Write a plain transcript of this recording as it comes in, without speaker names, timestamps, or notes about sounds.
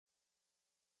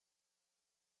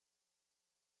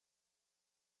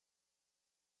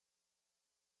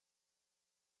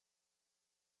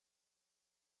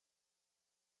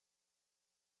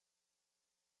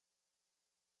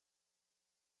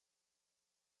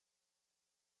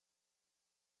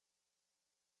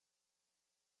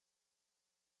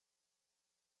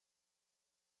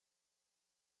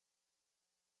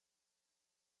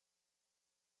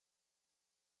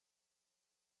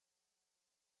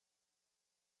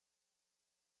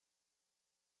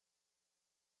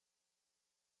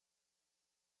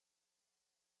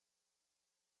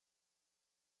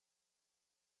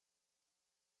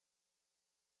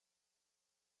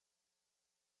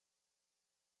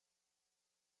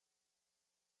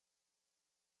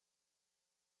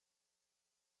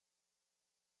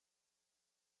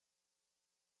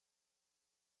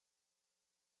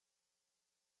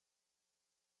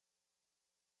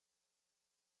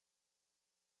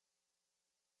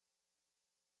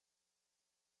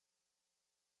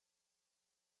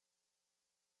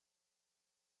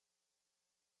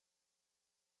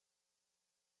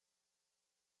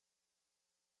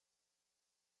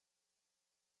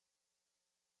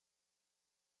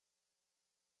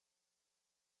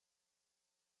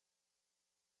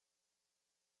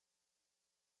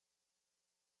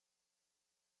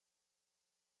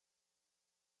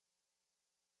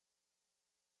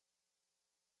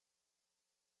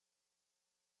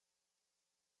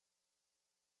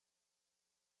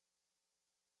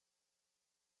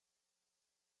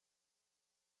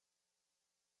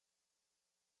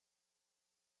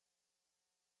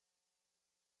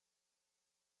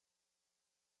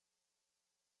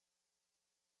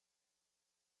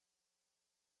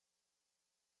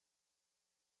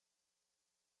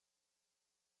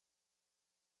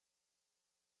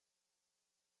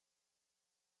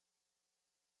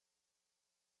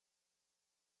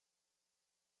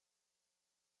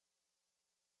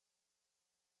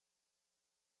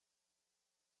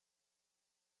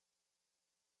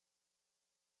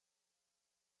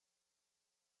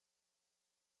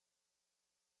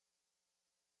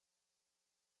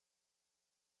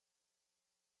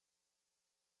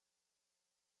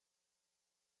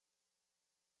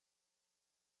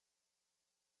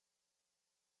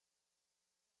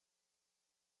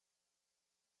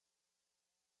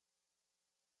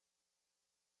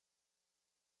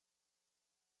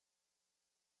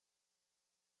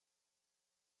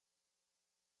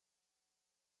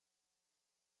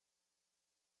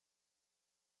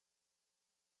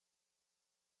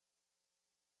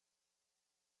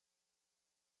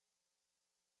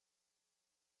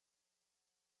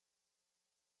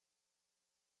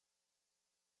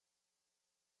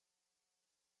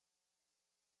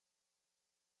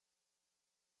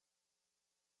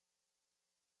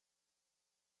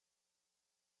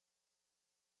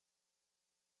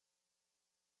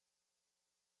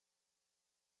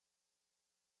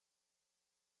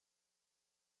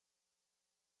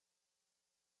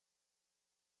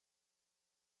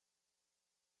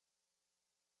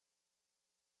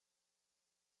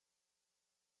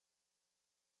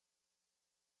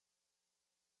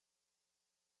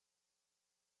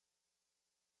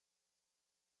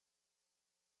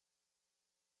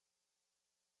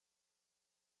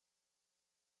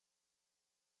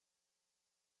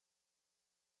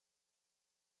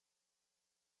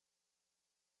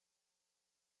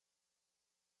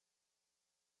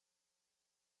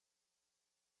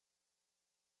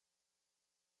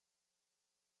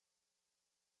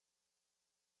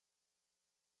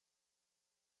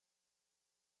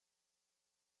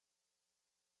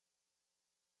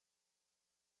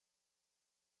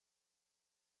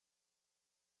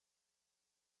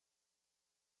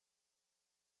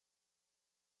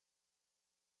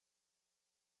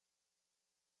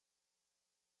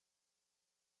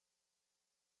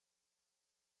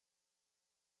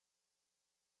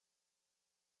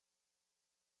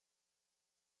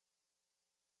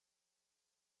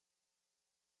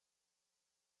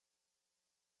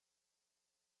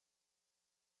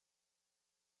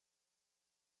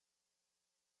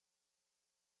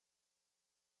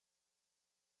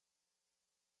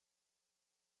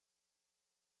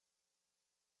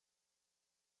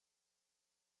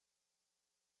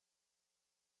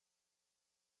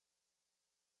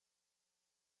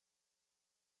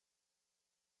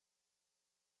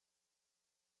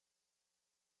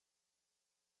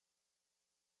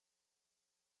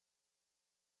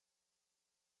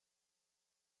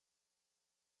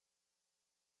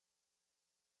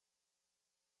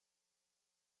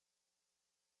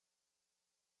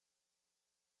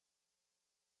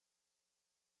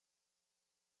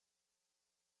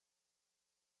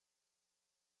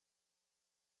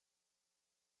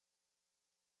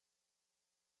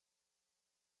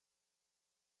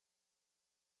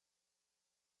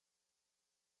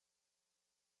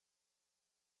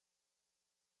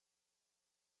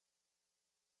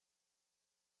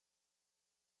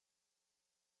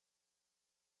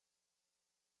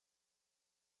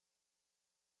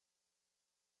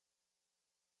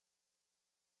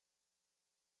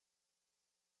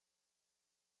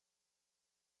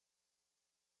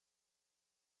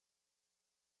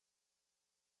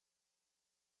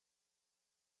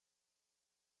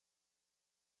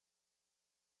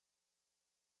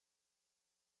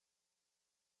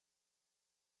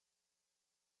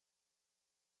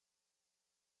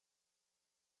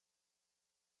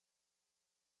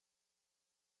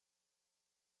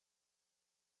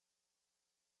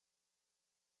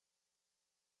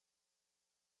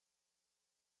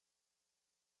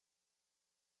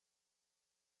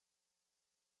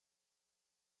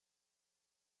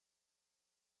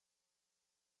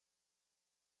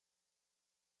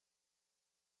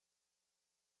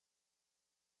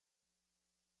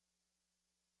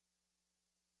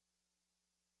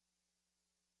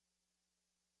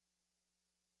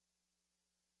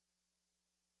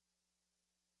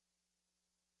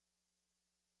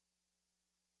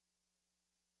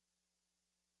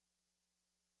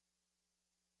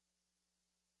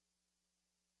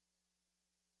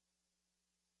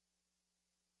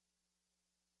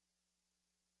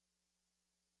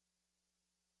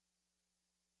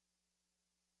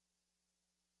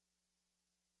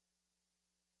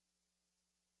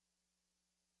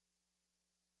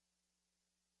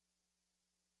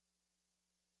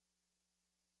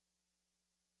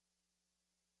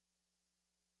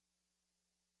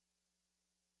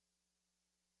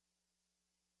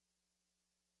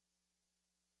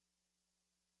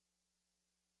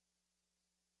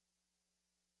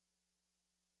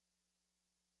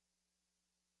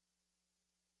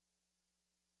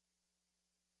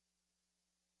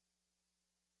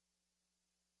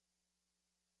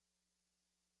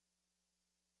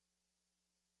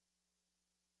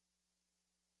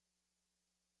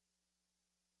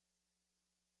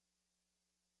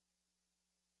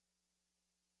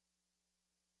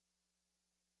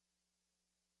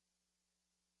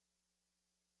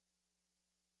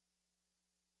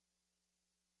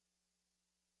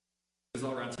coaches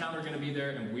all around town are going to be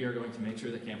there, and we are going to make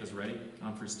sure that camp is ready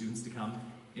for students to come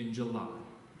in July.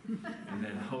 And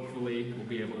then hopefully we'll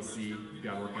be able to see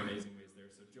God work in amazing ways there.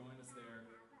 So join us there,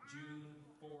 June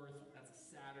 4th. That's a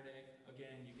Saturday.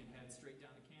 Again, you can head straight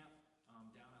down to camp,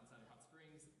 down outside of Hot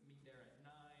Springs, meet there at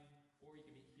 9, or you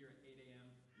can meet here at 8 a.m.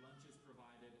 Lunch is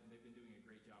provided, and they've been doing a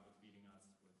great job of feeding us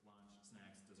with lunch,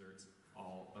 snacks, desserts,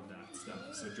 all of that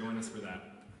stuff. So join us for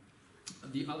that.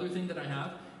 The other thing that I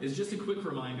have is just a quick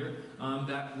reminder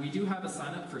that we do have a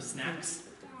sign up for snacks,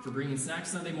 for bringing snacks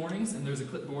Sunday mornings, and there's a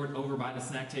clipboard over by the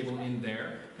snack table in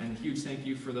there. And a huge thank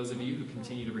you for those of you who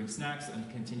continue to bring snacks and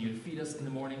continue to feed us in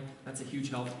the morning. That's a huge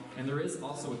help. And there is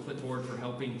also a clipboard for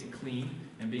helping to clean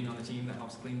and being on the team that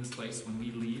helps clean this place when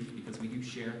we leave, because we do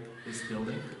share this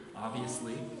building,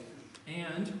 obviously.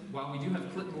 And while we do have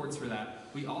clipboards for that,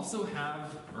 we also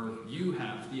have, or you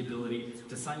have, the ability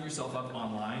to sign yourself up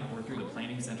online or through the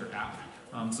Planning Center app.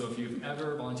 So if you've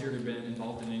ever volunteered or been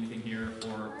involved in anything here,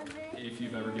 or if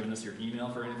you've ever given us your email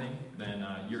for anything, then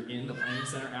you're in the Planning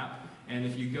Center app. And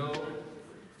if you go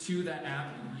to that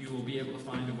app, you will be able to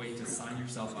find a way to sign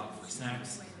yourself up for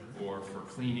snacks or for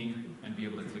cleaning and be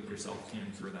able to click yourself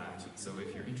in for that. So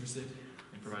if you're interested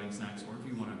in providing snacks, or if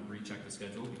you want to recheck the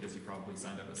schedule because you probably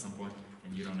signed up at some point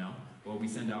and you don't know, well, we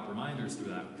send out reminders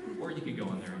through that, or you could go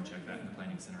in there and check that in the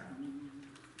Planning Center app.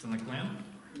 Sound like a plan?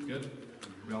 Good?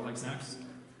 We all like snacks?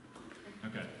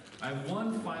 Okay. I have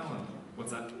one final...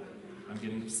 What's that? I'm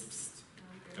getting...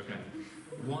 Okay.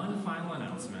 One final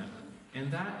announcement,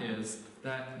 and that is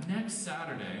that next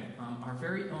Saturday, our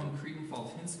very own Creedon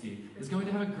Faltinsky is going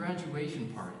to have a graduation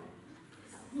party.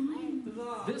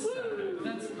 This Saturday.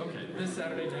 This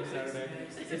Saturday, next Saturday.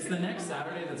 It's the next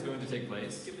Saturday that's going to take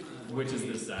place, which is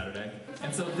this Saturday.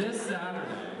 And so this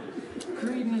Saturday,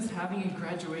 Creedon is having a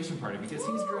graduation party because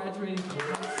he's graduating from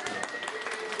high school.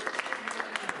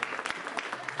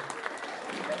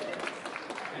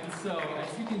 And so,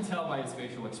 as you can tell by his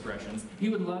facial expressions, he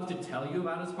would love to tell you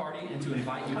about his party and to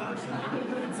invite you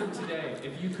personally. And so today,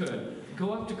 if you could,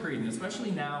 go up to Creedon,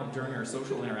 especially now during our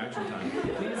social interaction time.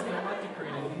 Please go up to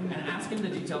Creedon and ask him the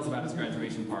details about his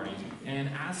graduation party. And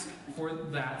ask for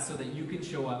that so that you can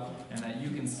show up and that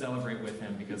you can celebrate with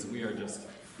him, because we are just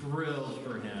thrilled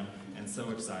for him and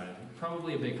so excited.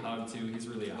 Probably a big hug too. He's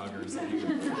really a hugger. So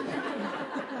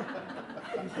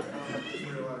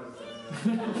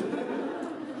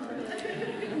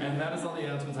And that is all the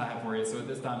announcements I have for you. So at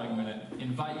this time, I'm going to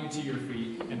invite you to your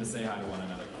feet and to say hi to one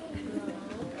another.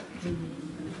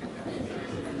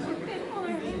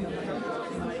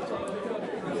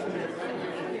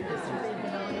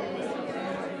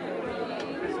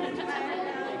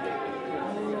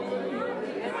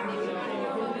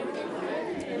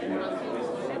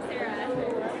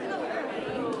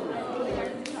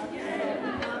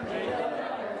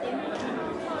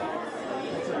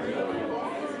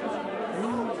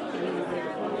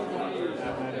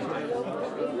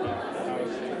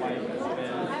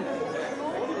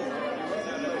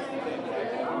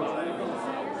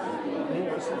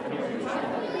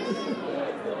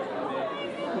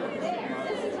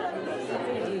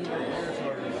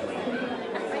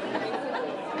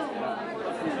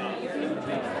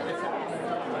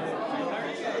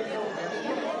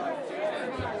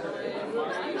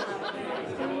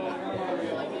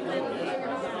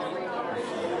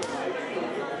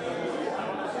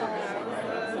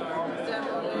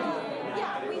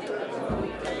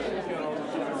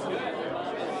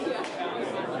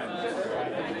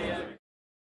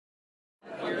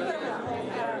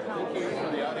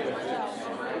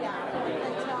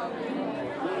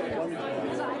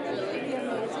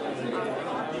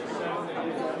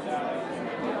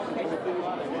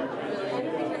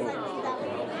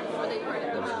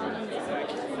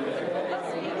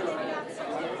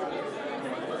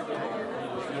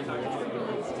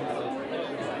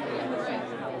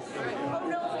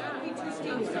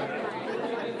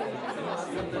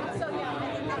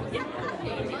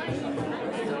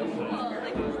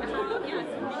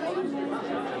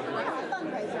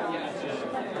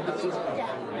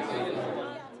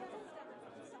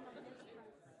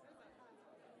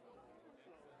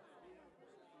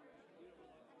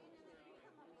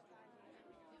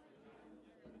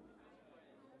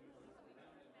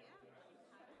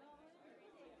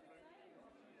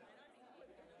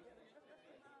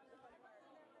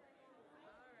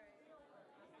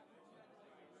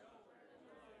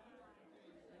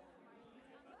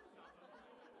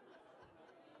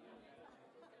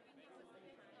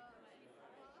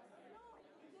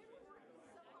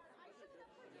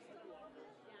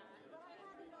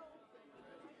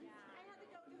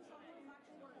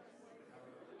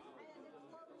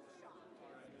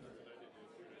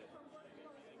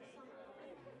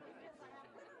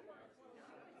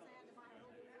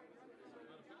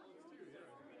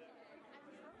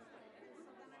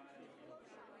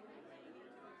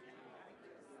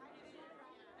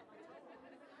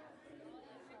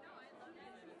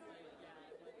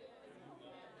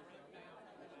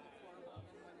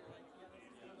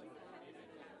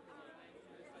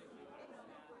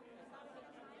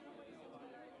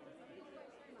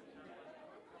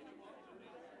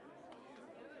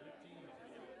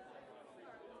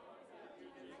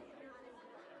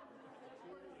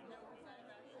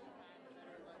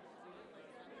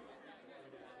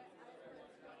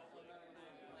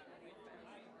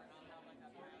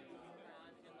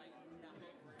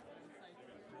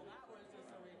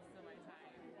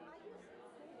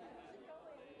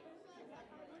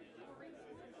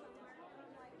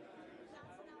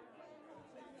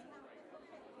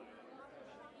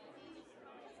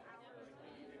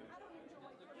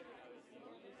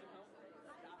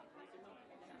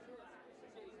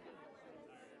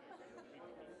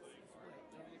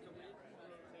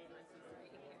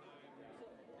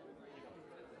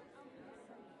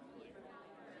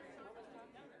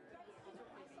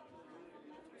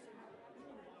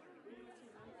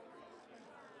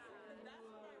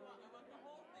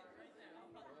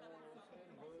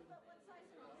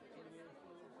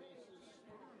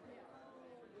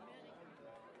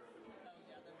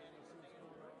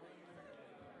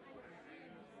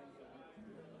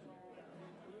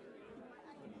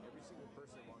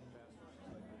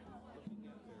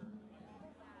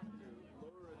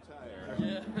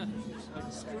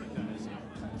 like scrutinizing.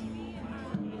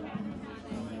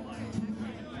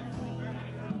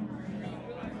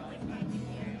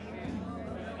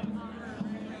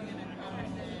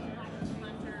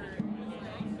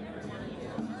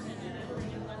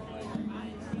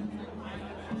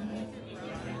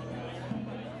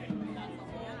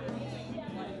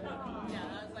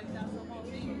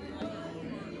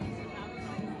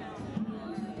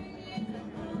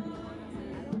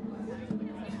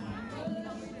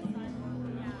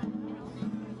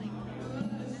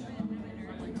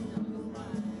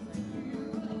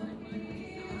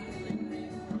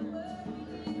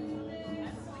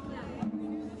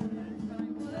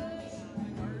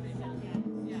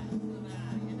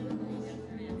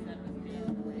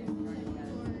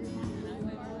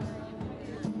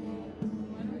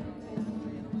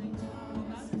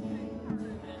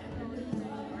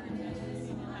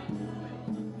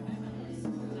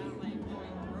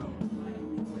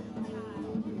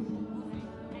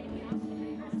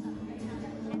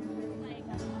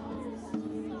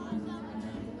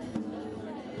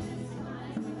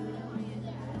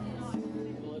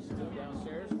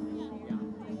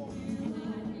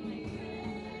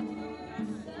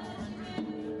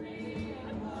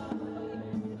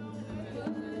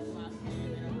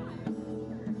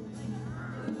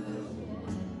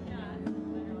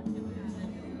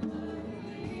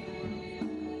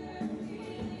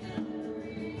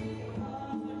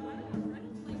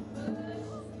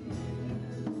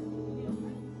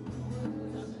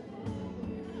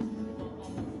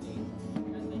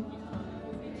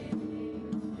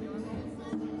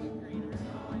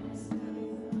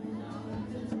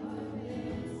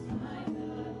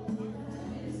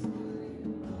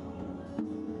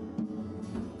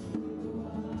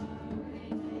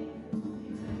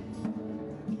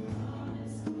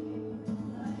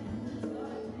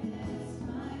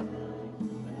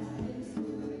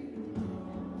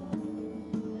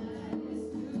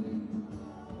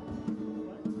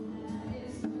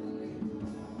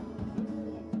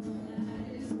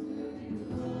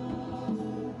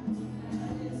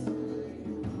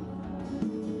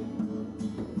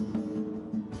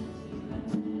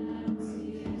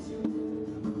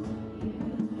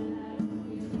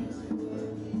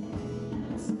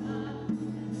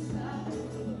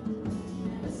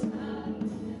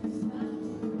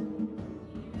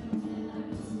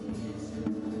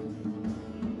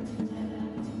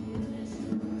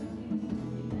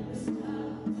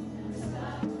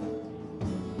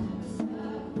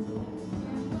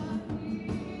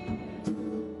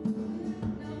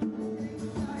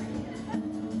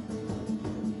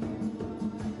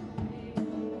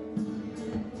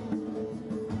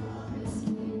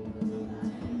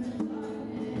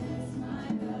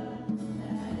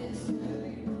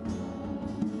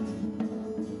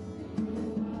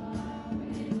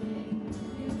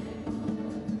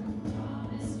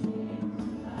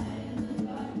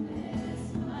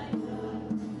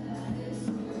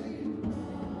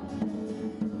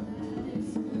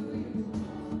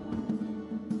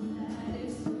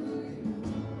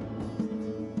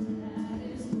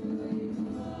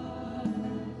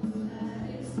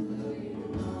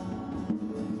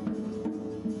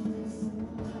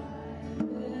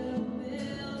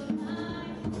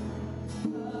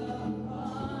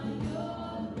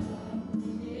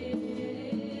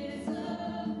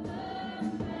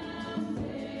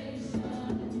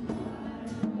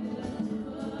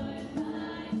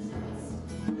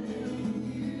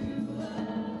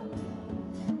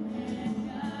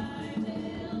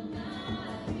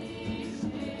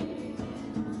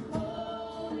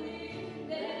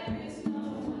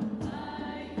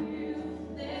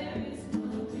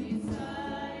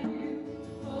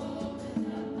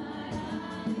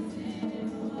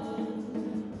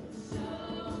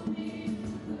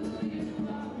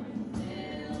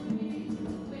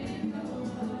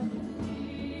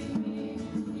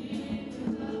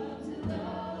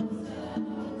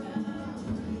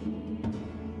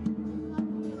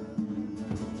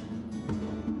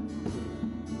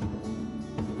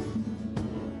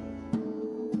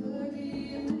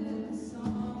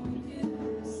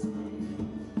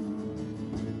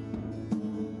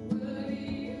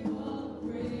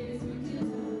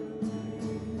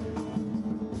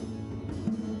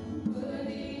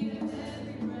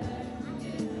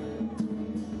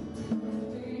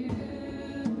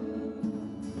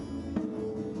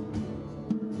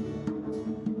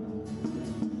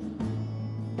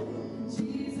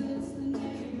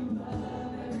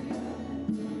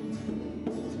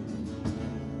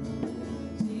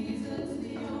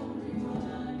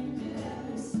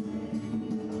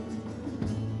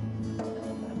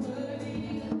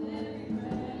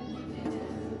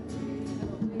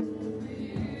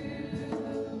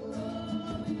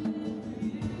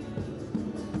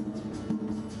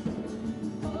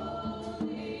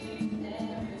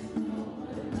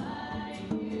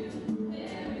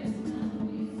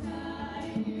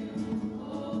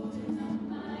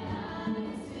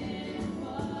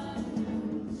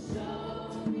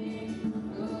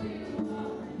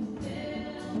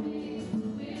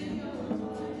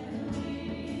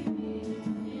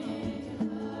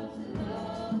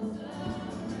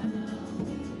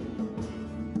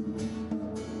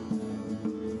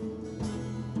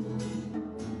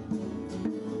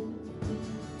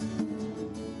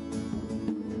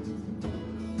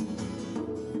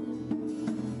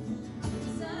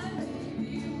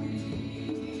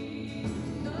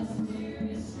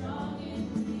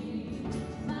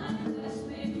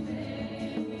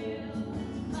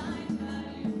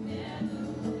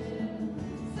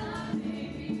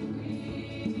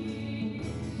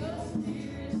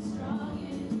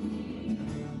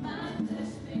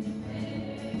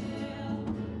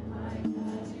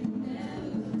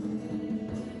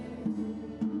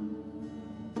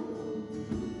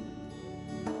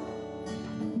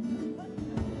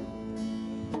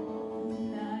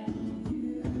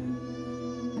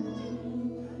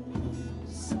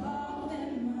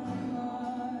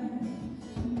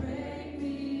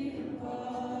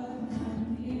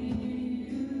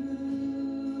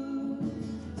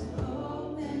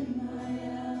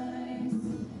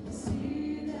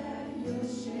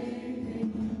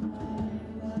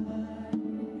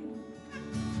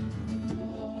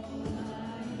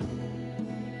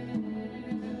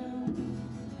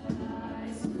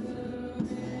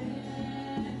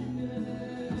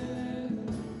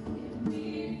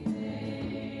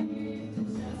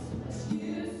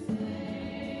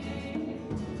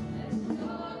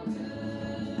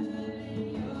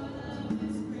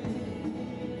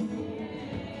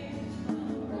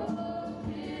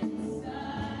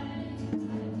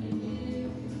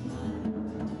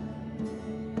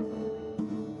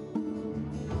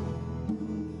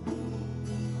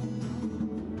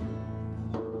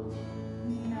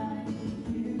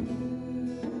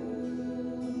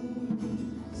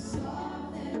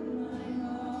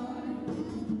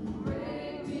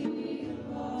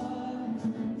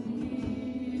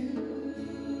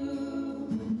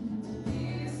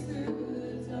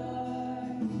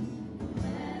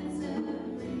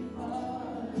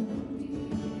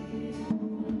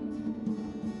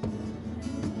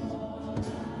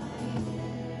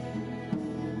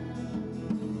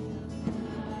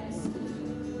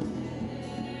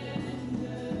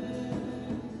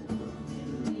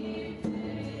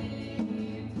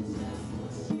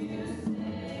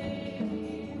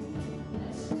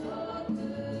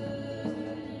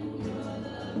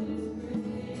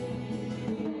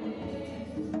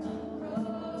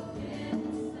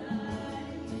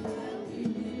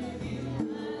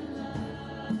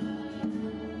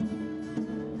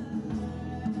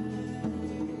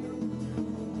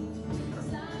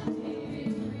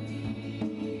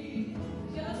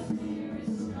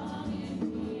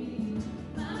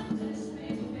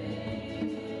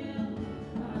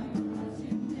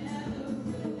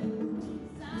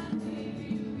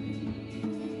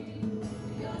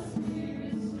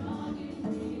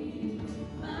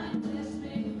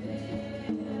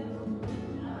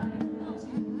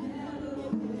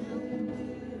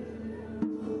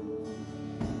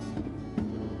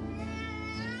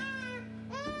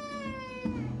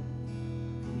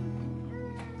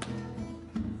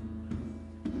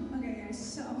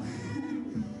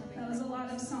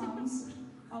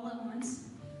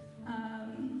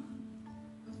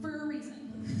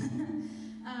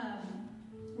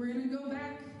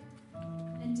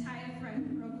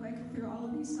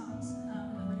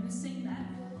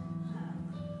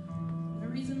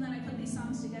 these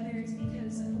songs together is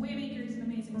because Waymaker is an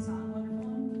amazing song, wonderful,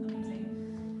 amazing.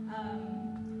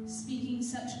 Speaking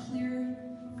such clear,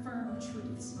 firm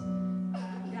truths.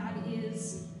 God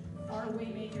is our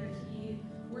Waymaker. He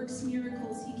works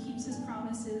miracles. He keeps his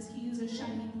promises. He is a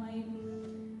shining light.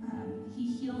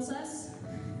 He heals us.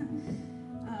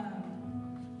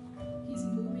 He's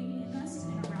moving in us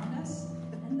and around us.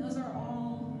 And those are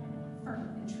all firm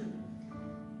and true.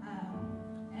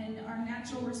 And our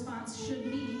natural response should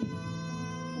be,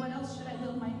 what else should I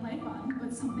build my life on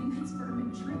but something that's firm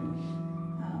and true?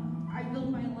 I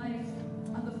build my life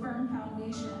on the firm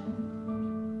foundation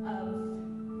of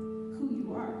who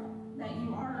you are. That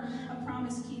you are a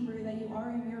promise keeper, that you are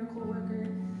a miracle worker.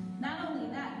 Not only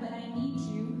that, but I need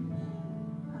you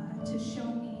to show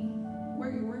me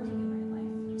where you're working in my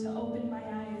life, to open my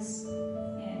eyes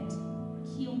and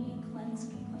heal me, cleanse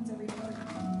every part of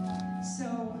me. So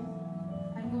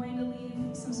I'm going to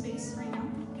leave some space right now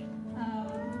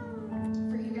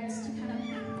for you guys to kind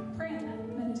of pray on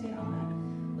that, meditate on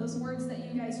that. Those words that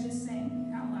you guys just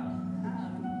sang out loud.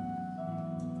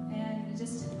 And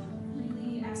just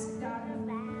really ask God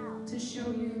to show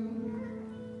you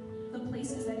the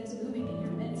places that he's moving in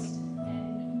your midst.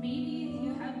 And maybe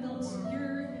you have built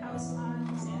your house on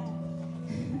sand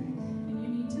and you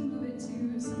need to move it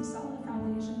to some solid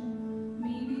foundation.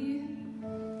 Maybe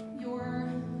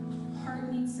your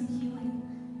heart needs some healing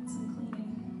and some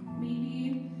cleaning.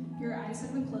 Maybe your eyes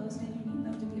have been closed and you need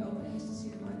them to be opened to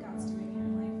what God's doing in your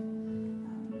life.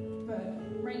 But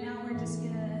right now we're just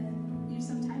going to leave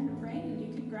some time to pray, and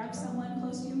you can grab someone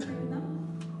close to you and pray with them.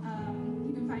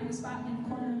 You can find a spot in the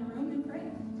corner of the room and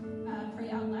pray. Pray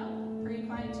out loud, pray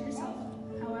quiet to yourself.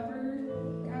 However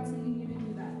God's leading you to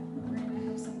do that. But we're going to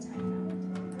have some time now.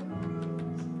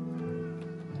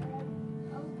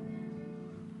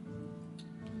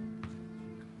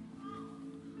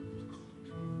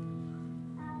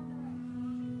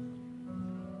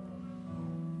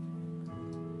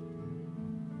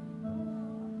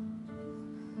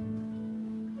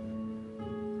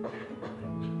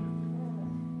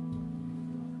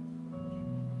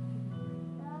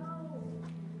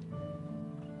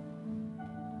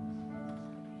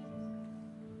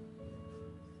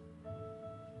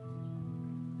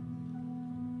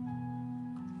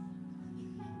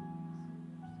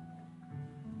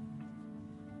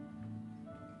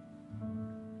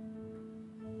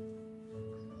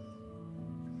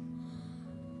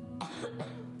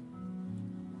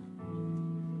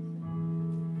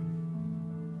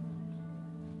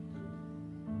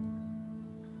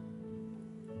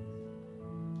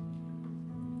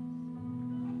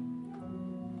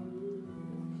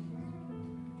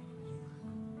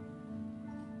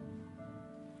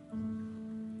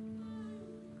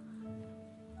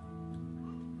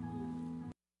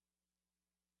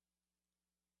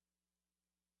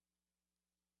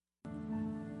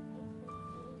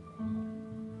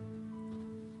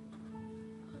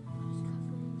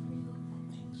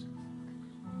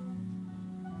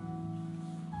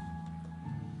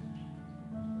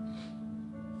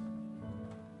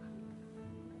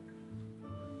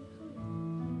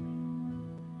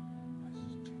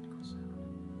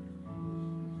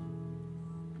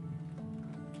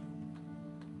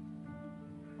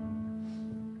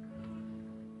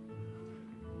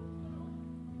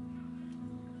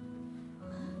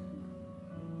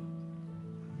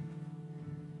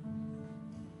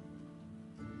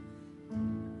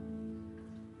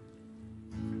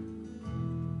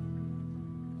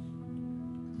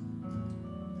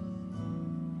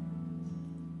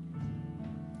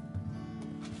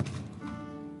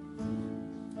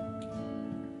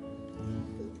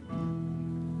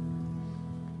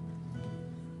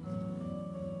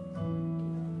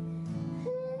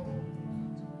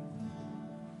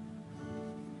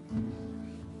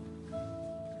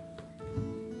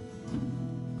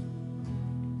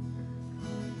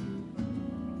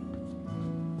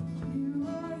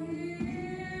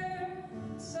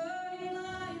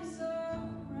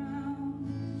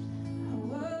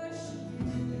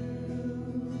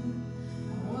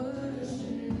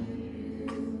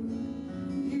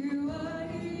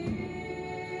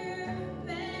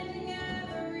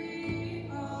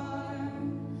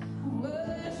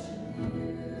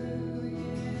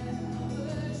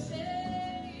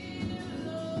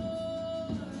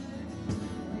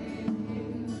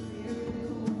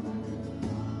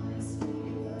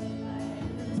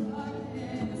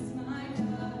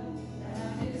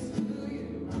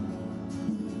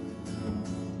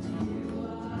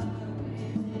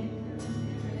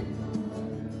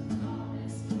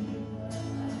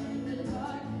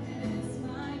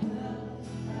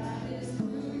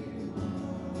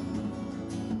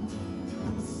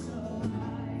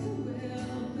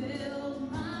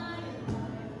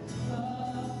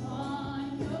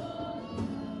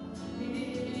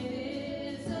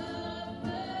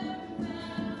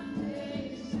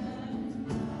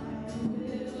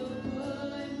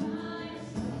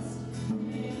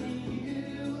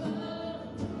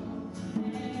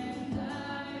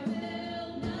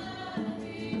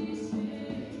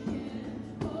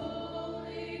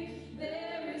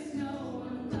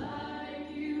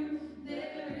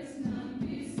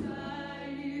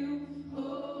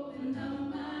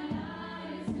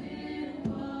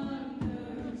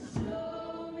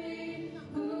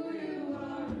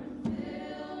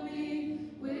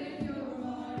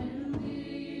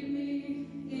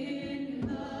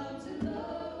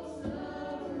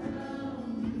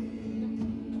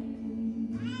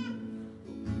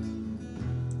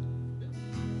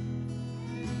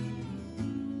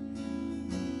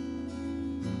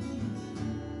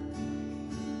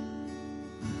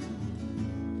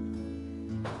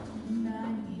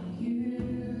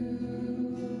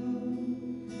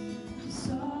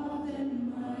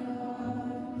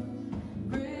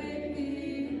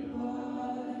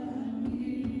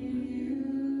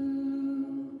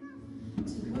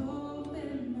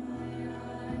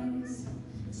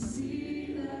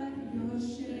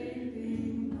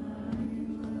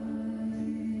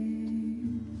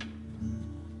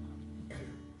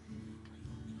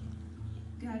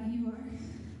 God, you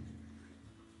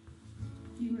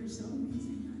are so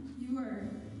amazing, God.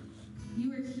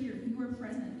 You are here. You are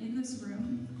present in this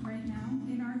room right now,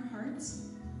 in our hearts,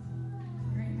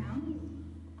 right now,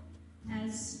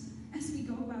 as we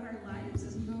go about our lives,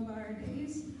 as we go about our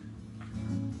days.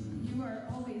 You are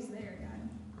always there, God.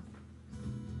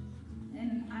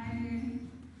 And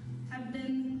I have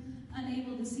been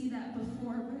unable to see that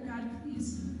before, but God,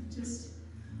 please just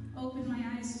open my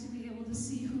eyes to be able to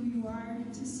see who you are,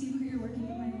 to see who you're working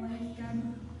in my life. God,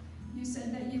 you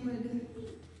said that you would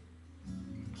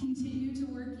continue to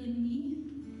work in me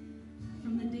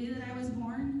from the day that I was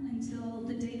born until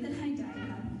the day that I die,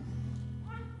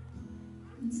 God.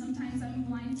 And sometimes I'm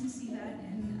blind to see that,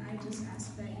 and I just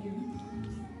ask that you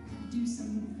do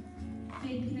some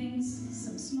big things,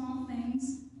 some small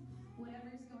things,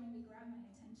 whatever is going to grab my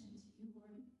attention to you,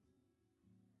 Lord.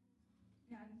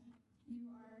 God, you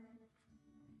are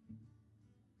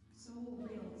so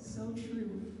real, so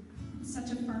true,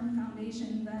 such a firm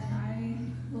foundation that I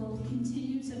will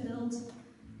continue to build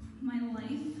my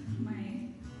life, my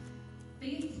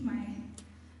faith, my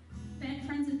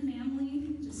friends and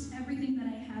family, just everything that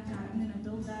I have, God. I'm going to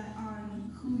build that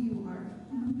on who you are.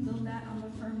 I'm going to build that on the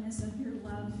firmness of your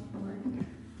love, Lord.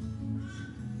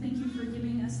 Thank you for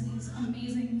giving us these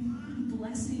amazing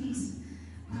blessings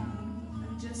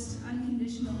of just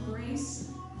unconditional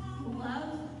grace,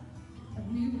 love,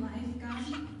 of new life,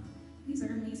 God. These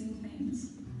are amazing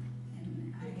things,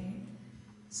 and I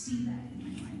see that in my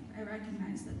life. I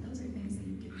recognize that those are things that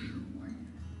you give me more.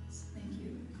 So thank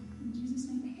you. In Jesus'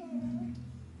 name. Amen.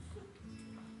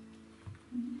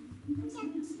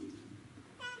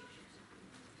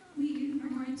 We are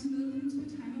going to move into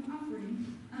a time of offering.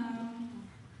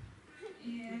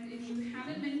 And if you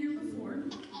haven't been here before,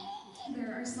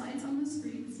 there are slides on the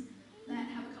screens that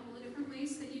have a couple of different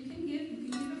ways that you can give. You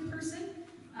can give in person.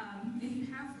 If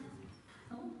you have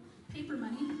paper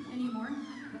money anymore,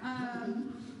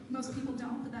 most people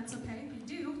don't, but that's okay. If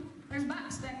you do, there's a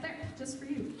box back there just for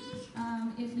you.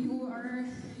 If you are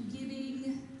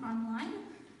giving online,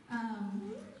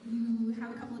 you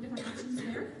have a couple of different options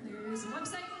there. There's a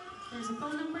website, there's a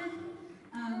phone number,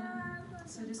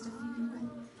 so just a few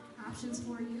options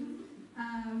for you.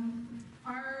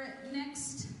 Our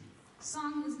next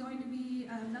song is going to be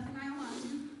Nothing I Want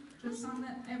To, a song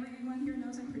that everyone here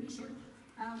knows, I'm pretty sure.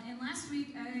 And last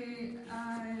week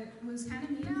I was kind of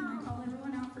mean and I called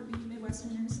everyone out for being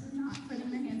Midwesterners and not putting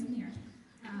their hands in the air,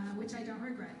 which I don't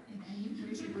regret in any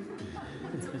way, shape, or form.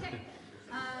 It's okay.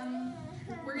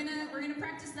 We're gonna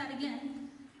practice that again.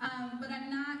 But I'm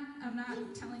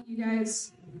not telling you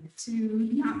guys to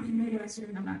not be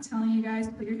Midwestern. I'm not telling you guys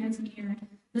to put your hands in the air.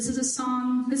 This is a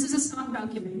song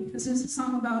about giving. This is a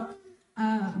song about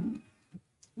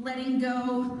letting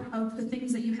go of the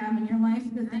things that you have in your life,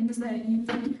 the things that you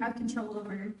think you have control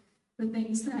over, the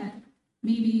things that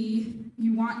maybe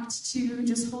you want to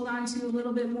just hold on to a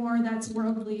little bit more that's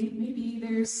worldly. Maybe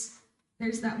there's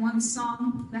that one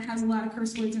song that has a lot of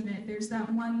curse words in it. There's that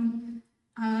one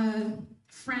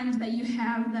friend that you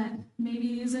have that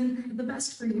maybe isn't the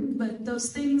best for you, but those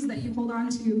things that you hold on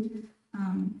to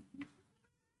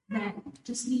that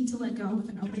just need to let go with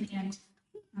an open hand.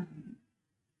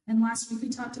 And last week we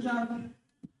talked about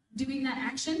doing that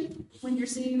action when you're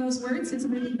saying those words is a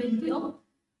really big deal.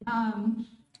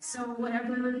 So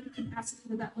whatever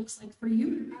capacity that looks like for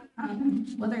you,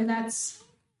 whether that's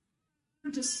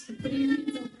just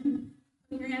putting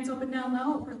your hands open down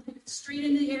low or straight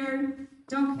in the air,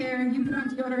 don't care, you put on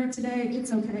deodorant today,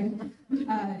 it's okay.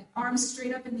 Arms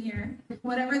straight up in the air.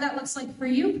 Whatever that looks like for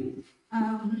you,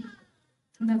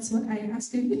 that's what I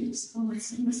ask of you. So let's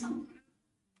sing the song.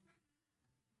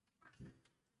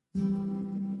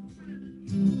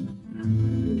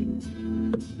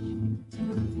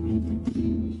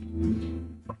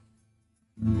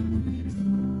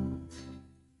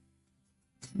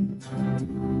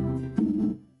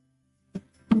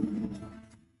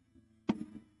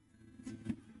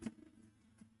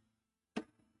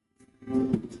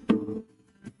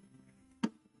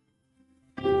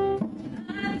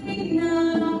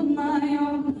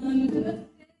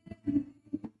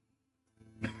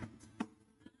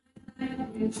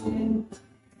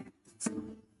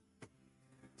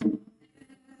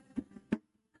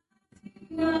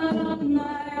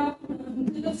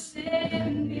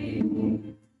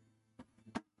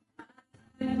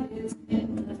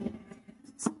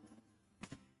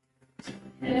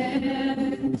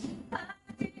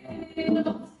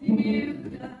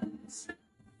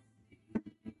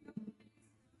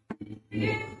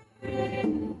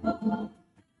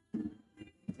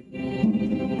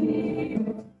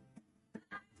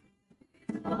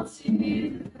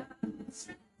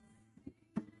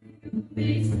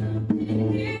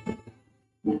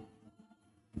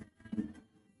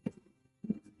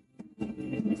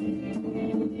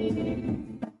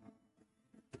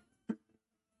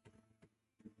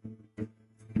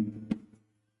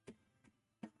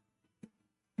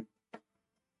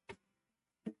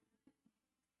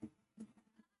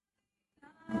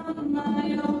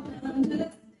 My own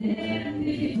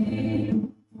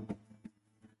understanding.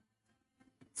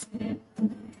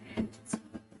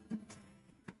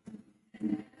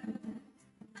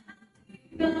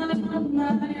 God on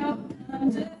my own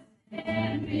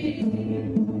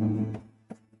understanding.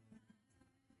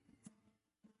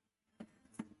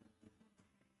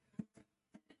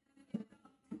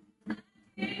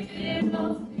 It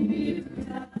all to you,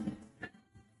 God.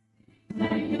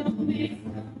 I only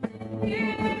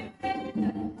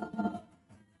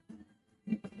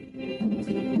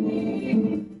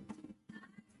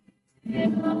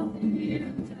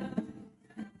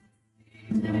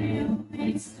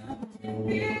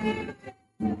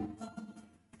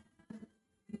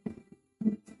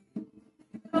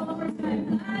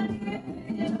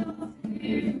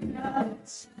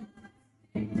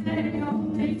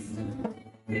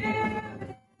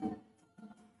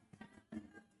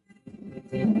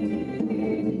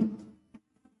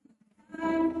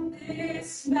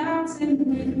this mountain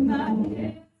with my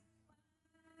head.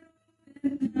 I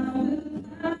will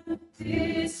climb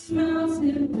this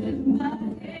mountain with my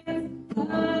head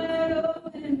wide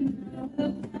open. I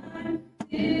will climb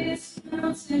this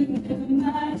mountain with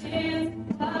my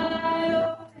head wide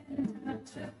open. I will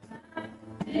climb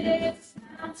this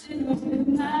mountain with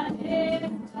my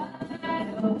head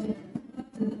wide open.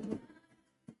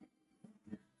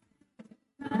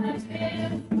 My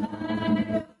head wide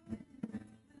open.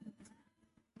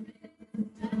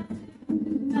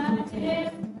 My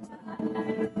head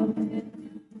wide open.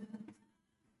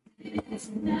 This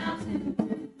mountain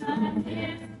with my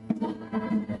head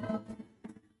wide open.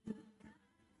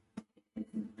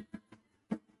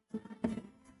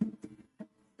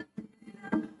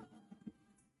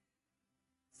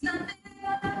 It's nothing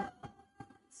else.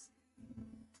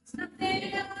 It's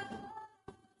nothing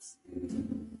else.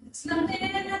 It's nothing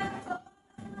else.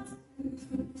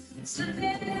 It's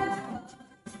nothing else.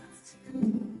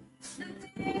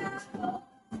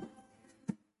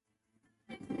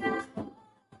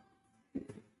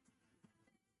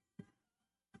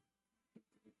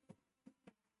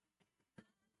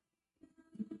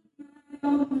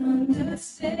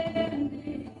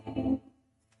 Understanding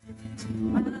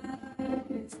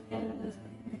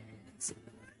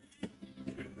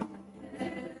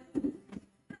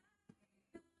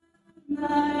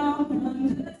my own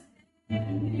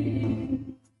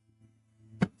understanding.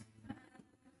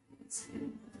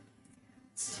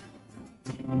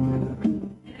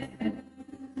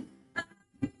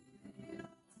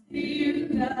 You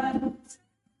got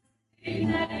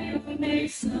that you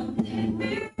make something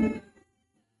beautiful.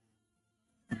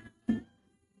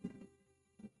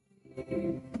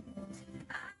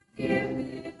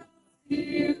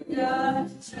 You got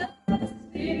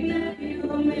trusting that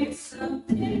you'll make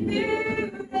something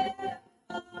beautiful.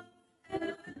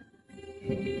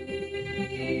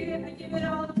 I give it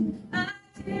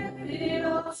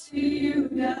all to you,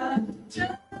 God.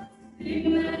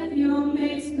 Trusting that you'll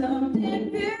make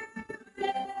something beautiful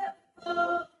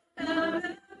out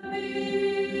of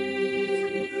me.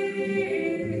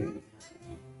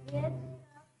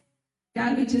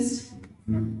 God, we just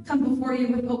come before you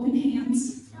with open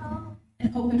hands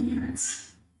and open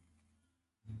hearts.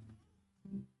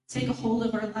 Take a hold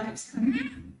of our lives, God.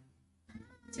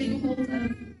 Take a hold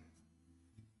of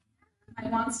my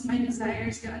wants and my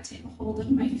desires, God. Take a hold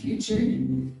of my future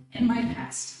and my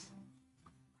past.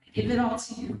 I give it all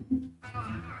to you.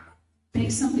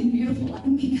 Make something beautiful out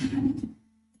of me, God.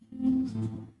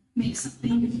 Make me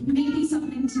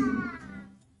something to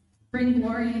bring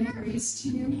glory and praise to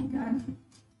you, God.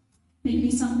 Make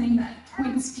me something that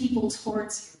points people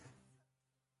towards you.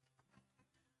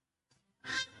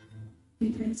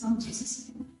 We pray this all in Jesus'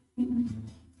 name. Amen.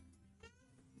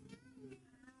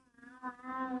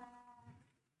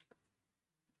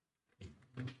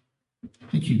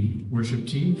 Thank you, worship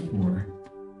team, for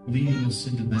leading us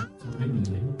into that time and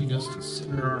helping us to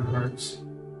center our hearts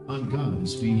on God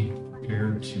as we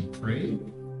prepare to pray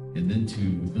and then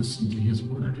to listen to His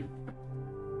Word.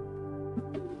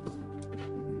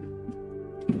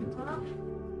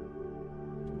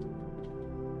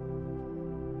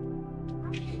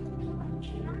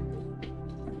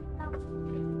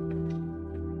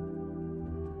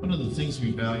 One of the things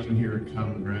we value here at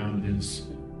Common Ground is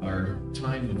our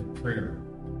time of prayer,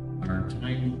 our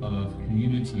time of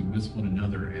community with one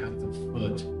another at the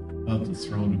foot of the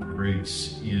throne of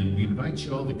grace. And we invite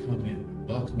you all to come in.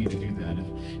 We welcome you to do that.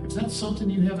 If that's something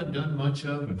you haven't done much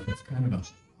of, if it's kind of a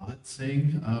odd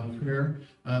thing, prayer,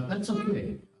 that's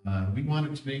okay. We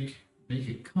wanted to make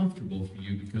it comfortable for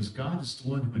you because God is the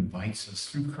one who invites us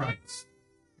through Christ.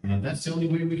 That's the only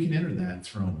way we can enter that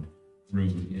throne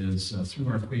room is through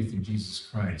our faith in Jesus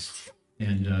Christ.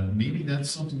 And maybe that's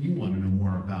something you want to know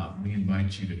more about. We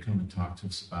invite you to come and talk to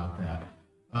us about that.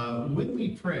 When we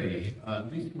pray,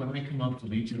 at least when I come up to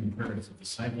lead you in prayer as a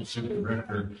discipleship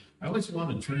director, I always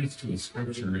want to turn us to a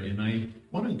scripture, and I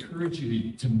want to encourage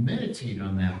you to meditate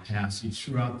on that passage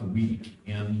throughout the week.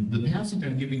 And the passage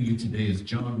I'm giving you today is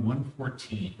John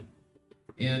 1:14.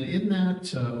 And in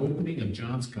that opening of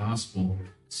John's gospel,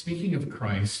 speaking of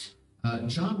Christ,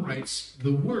 John writes,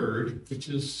 the Word, which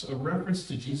is a reference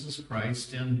to Jesus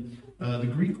Christ, and the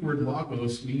Greek word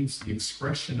logos means the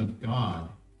expression of God.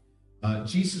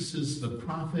 Jesus is the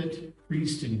prophet,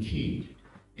 priest, and king.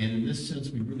 And in this sense,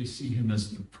 we really see him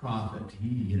as the prophet.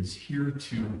 He is here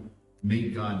to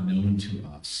make God known to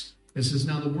us. It says,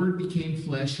 now the Word became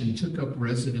flesh and took up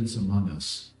residence among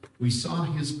us. We saw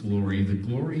his glory, the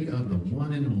glory of the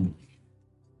one and only,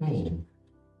 full of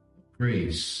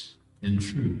grace and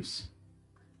truth.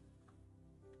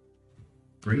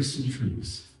 Grace and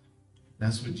truth.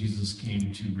 That's what Jesus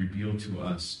came to reveal to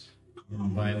us.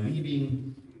 And by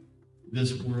leaving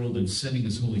this world and sending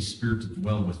his Holy Spirit to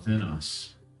dwell within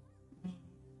us,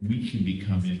 we can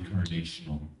become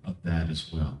incarnational of that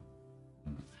as well.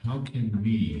 How can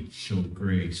we show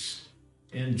grace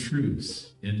and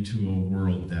truth into a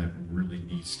world that really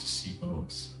needs to see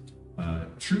both?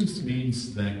 Truth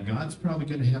means that God's probably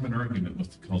going to have an argument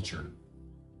with the culture.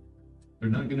 They're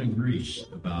not going to agree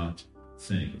about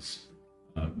things.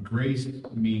 Grace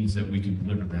means that we can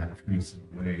deliver that truth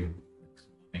in a way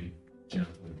that's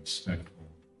gentle, respectful,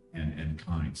 and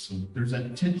kind. So there's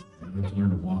that tension that we have to learn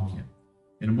to walk in.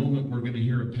 In a moment, we're going to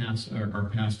hear our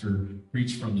pastor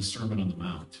preach from the Sermon on the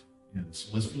Mount. And so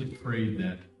let's really pray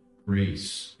that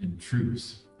grace and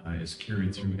truth is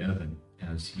carried through Evan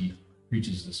as he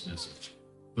preaches this message.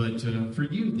 But for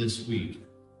you this week,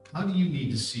 how do you need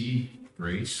to see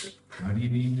grace? How do you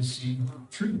need to see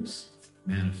truth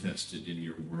manifested in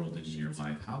your world and in your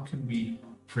life? How can we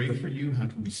pray for you? How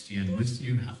can we stand with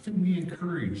you? How can we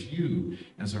encourage you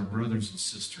as our brothers and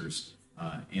sisters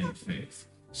in faith?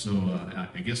 So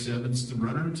I guess Evan's the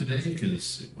runner today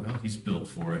because, well, he's built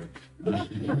for it.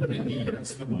 And he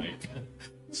has the mic.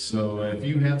 So if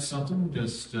you have something,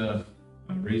 just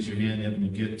raise your hand. Evan will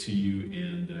get to you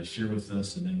and share with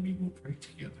us, and then we will pray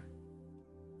together.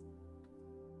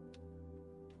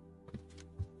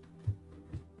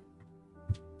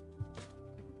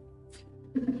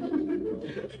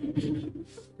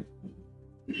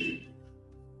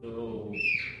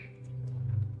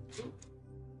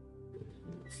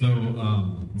 So,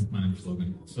 my name's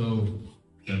Logan. So,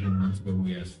 7 months ago,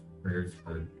 we asked for prayers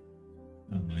for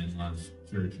my in-laws'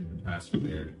 church and the pastor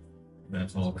there.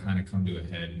 That's all kind of come to a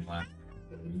head in the last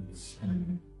couple of weeks.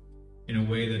 And in a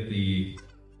way that the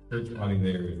church body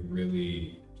there is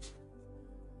really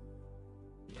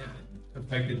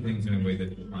affected things in a way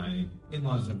that my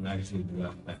in-laws have actually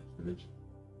left that church.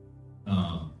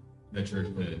 The church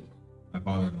that my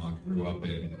father-in-law grew up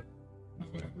in, my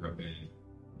wife grew up in,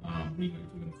 we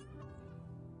went to it.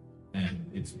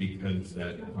 And it's because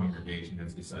that congregation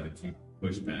has decided to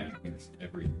push back against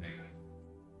everything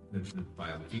that the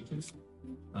Bible teaches.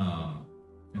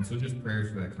 And so just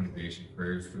prayers for that congregation,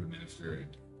 prayers for the minister,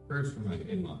 and prayers for my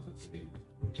in-laws. That's the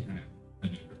kind of a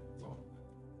new result.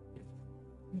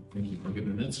 Thank you, Logan.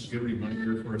 And that's a good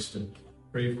reminder for us to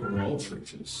pray for all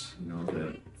churches,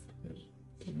 that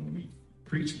we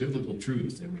preach biblical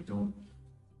truth and we don't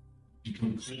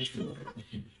become cultural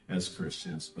as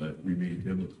Christians, but remain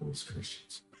biblical as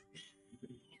Christians.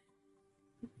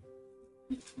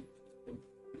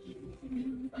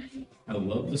 I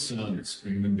love the sound of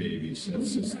screaming babies.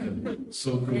 That's just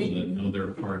so cool to know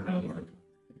they're a part of our.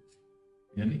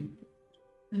 Andy?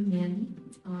 I'm Mandy.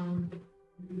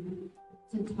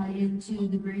 To tie into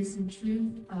the grace and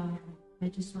truth, I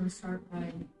just want to start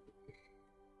by,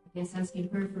 asking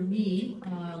prayer for me.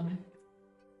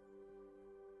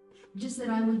 Just that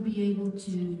I would be able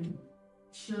to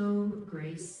show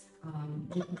grace,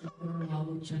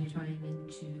 which I'm trying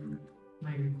into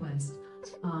my request.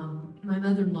 My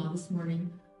mother-in-law this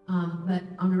morning, but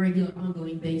on a regular,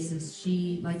 ongoing basis,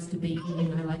 she likes to bake me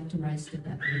and I like to rise to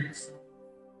that food. So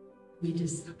we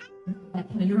just, that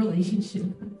kind of relationship.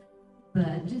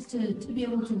 But just to be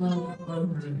able to love on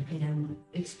her and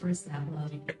express that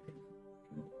love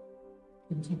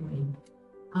continually.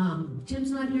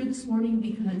 Jim's not here this morning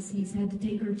because he's had to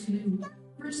take her to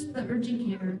first the urgent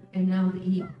care and now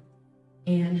the ER.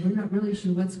 And we're not really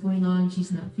sure what's going on.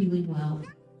 She's not feeling well.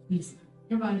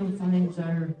 Her vital signs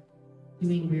are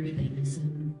doing weird things.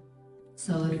 And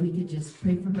so if we could just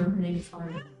pray for her. Her name is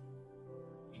Arna.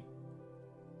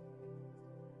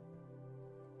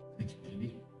 Thank you,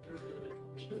 Andy.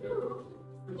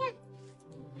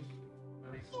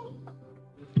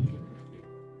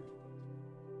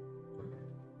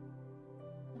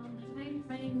 Hi,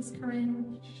 my name is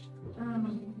Corinne. I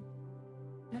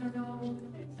don't know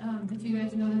if you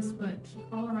guys know this, but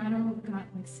Colorado got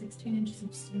like 16 inches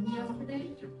of snow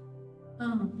yesterday.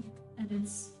 And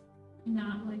it's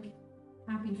not like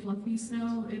happy, fluffy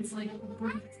snow. It's like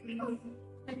breakthrough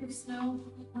type of snow.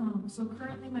 So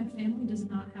currently my family does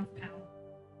not have power.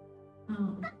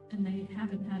 And they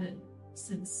haven't had it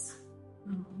since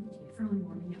early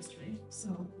morning yesterday.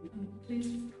 So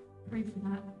please pray for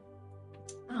that.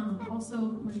 Also,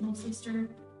 my little sister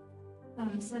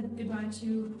said goodbye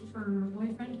to her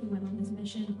boyfriend who went on his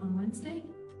mission on Wednesday.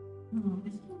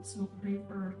 So pray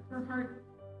for her heart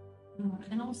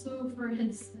and also for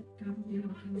his, that God will be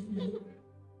working with him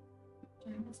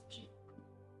during this mission.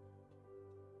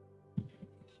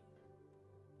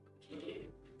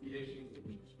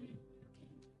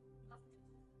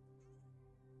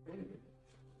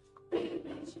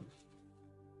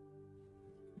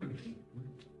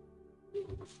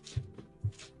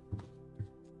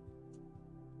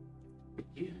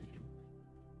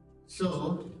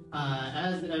 So,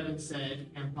 as Evan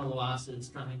said, Camp Palawasa is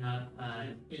coming up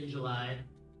in July,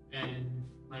 and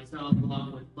myself,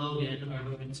 along with Logan, are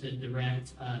going to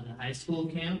direct the high school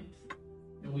camp,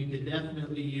 and we could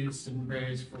definitely use some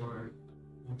prayers for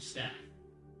more staff.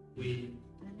 We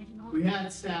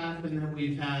had staff, and then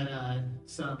we've had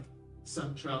some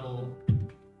trouble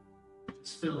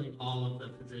filling all of the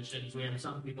positions. We have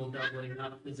some people doubling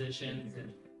up positions,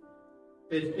 and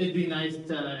it'd be nice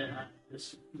to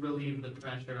just relieve the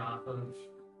pressure off of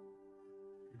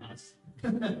us.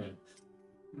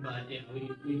 But yeah, we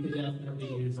could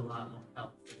definitely use a lot more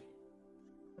help.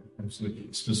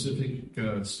 Absolutely. Specific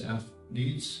staff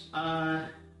needs?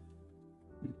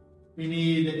 We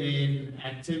need an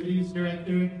activities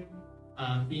director,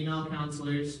 female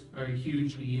counselors are a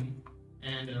huge need,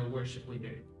 and a worship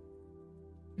leader.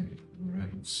 Okay. All right.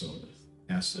 So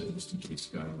ask that just in case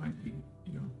God might be,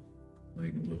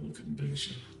 like a little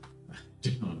conviction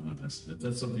down on us.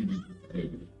 That's something you can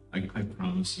do. I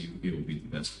promise you it will be the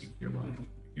best week of your life. I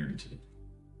guarantee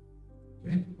it.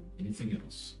 Okay? Anything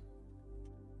else?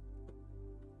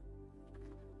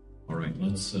 All right,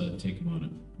 let's take a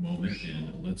moment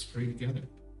and let's pray together.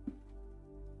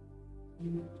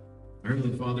 Our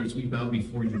Heavenly Father, as we bow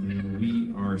before you now,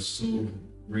 we are so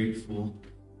grateful,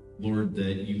 Lord,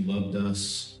 that you loved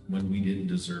us when we didn't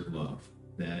deserve love,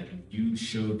 that you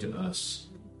showed to us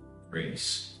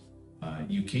grace.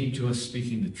 You came to us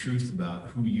speaking the truth about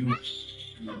who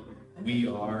we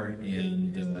are,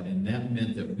 and that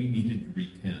meant that we needed to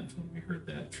repent when we heard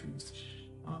that truth.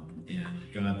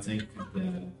 And God, thank you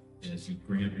that as you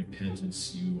grant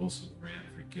repentance, you also grant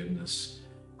forgiveness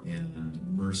and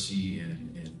mercy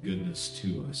and goodness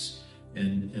to us.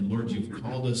 And Lord, you've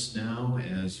called us now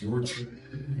as your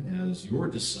children, as your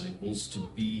disciples, to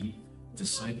be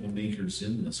disciple makers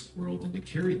in this world and to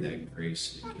carry that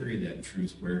grace, and carry that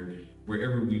truth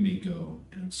wherever we may go.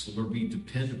 And so, Lord, we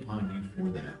depend upon you for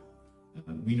that.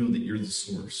 We know that you're the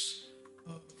source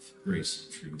of grace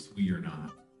and truth. We are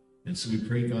not. And so we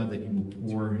pray, God, that you will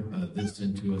pour this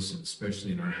into us, and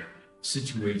especially in our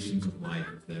situations of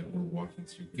life that we're walking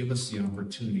through. Give us the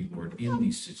opportunity, Lord, in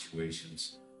these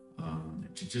situations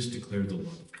to just declare the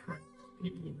love of Christ to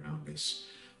people around us.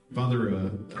 Father,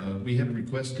 we had a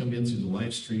request come in through the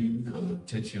live stream.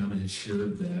 Tatiana has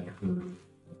shared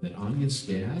that Anya's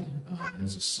dad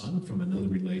has a son from another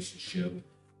relationship.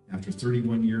 After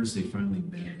 31 years, they finally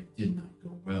met. It did not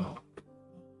go well.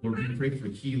 Lord, we pray for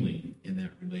healing in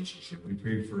that relationship. We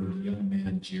pray for the young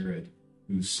man, Jared,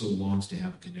 who so longs to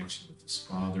have a connection with his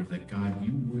father, that God,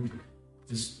 you would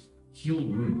just heal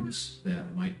wounds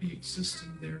that might be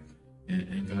existing there.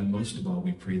 And God, most of all,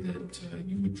 we pray that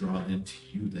you would draw them to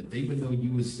you, that they would know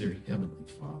you as their heavenly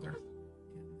Father,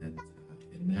 and that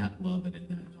in that love and in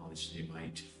that knowledge they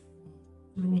might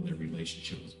grow in their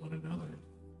relationship with one another.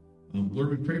 Lord,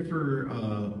 we pray for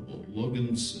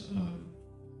Logan's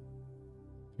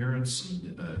parents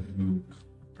who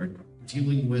are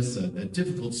dealing with a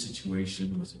difficult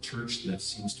situation with a church that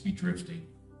seems to be drifting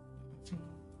from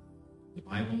the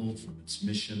Bible, from its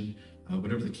mission,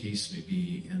 whatever the case may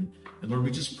be. And Lord,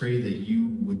 we just pray that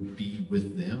you would be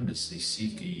with them as they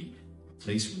seek a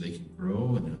place where they can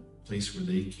grow and a place where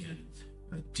they can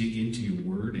dig into your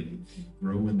word and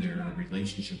grow in their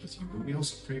relationship with you. But we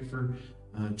also pray for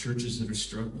churches that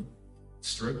are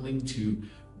struggling to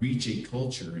reach a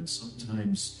culture and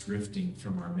sometimes drifting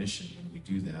from our mission when we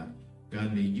do that.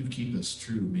 God, may you keep us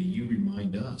true. May you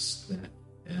remind us that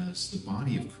as the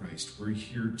body of Christ, we're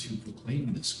here to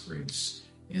proclaim this grace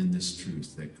and this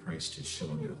truth that Christ has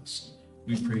shown us.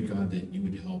 We pray, God, that you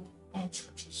would help all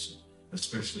churches,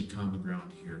 especially Common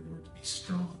Ground here, Lord, to be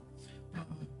strong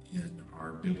in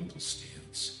our biblical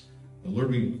stance. Lord,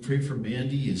 we pray for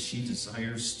Mandy as she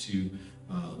desires to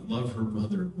love her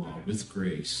mother-in-law with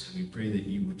grace. And we pray that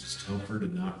you would just help her to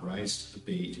not rise to the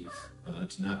bait,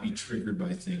 to not be triggered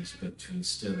by things, but to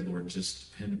instead, Lord,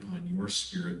 just depend upon your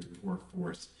spirit to pour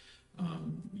forth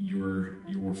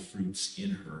your fruits in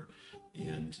her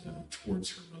and towards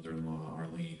her mother-in-law,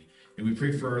 Arlene. And we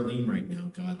pray for Arlene right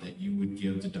now, God, that you would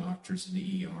give the doctors in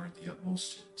the ER the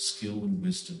utmost skill and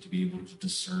wisdom to be able to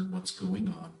discern what's going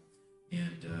on.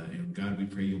 And God, we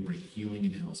pray you'll bring healing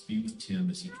and health. Be with Tim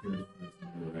as he cares for his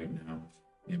mother right now.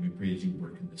 And we pray that you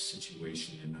work in this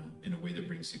situation in a way that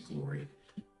brings you glory.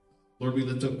 Lord, we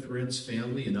lift up Corinne's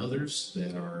family and others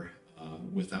that are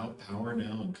without power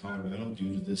now in Colorado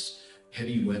due to this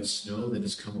heavy, wet snow that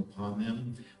has come upon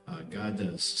them. God,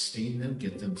 sustain them,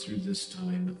 get them through this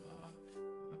time.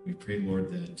 We pray,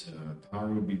 Lord, that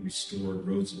power would be restored,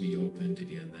 roads would be opened,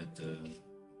 and that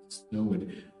snow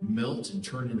would melt and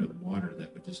turn into water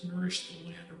that would just nourish the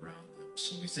land around them.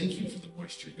 So we thank you for the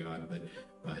moisture, God,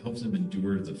 but help them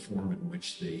endure the form in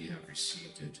which they have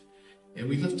received it. And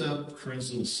we lift up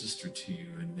Corinne's little sister to you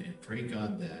and pray,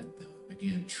 God, that,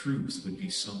 again, truth would be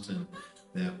something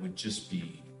that would just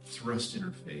be thrust in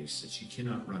her face, that she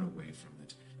cannot run away from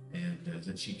it, and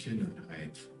that she cannot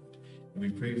hide from it. And we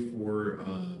pray for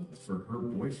her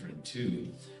boyfriend, too,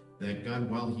 that, God,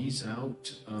 while he's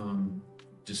out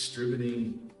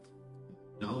distributing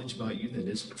knowledge about you that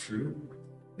isn't true,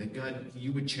 that, God,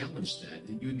 you would challenge that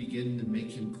you would begin to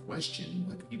make him question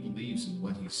what he believes and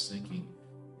what he's thinking,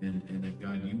 and that,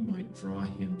 God, you might draw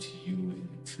him to you in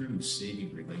a true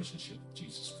saving relationship with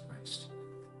Jesus Christ.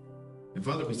 And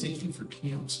Father, we thank you for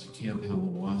camps like Camp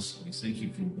Halawasa. We thank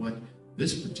you for what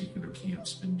this particular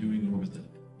camp's been doing over the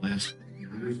last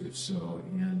years or so,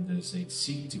 and as they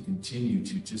seek to continue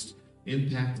to just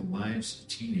impact the lives of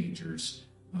teenagers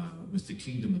with the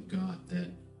kingdom of God, that,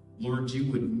 Lord,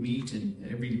 you would meet in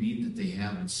every need that they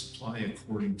have and supply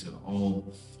according to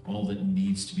all that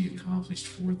needs to be accomplished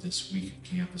for this week of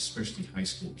camp, especially high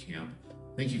school camp.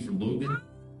 Thank you for Logan,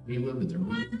 Caleb, and their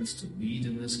willingness to lead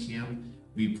in this camp.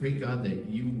 We pray, God, that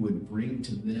you would bring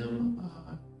to them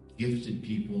gifted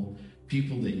people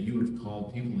that you have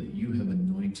called, people that you have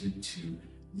anointed to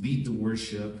lead the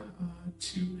worship,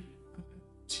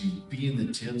 to be in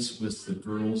the tents with the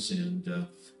girls and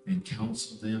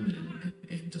counsel them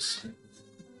and disciple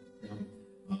them.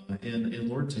 And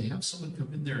Lord, to have someone come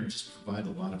in there and just provide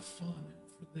a lot of fun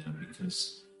for them,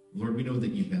 because, Lord, we know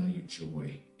that you value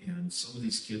joy. And some of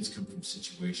these kids come from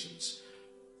situations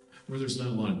where there's not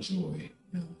a lot of joy,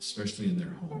 especially in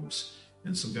their homes.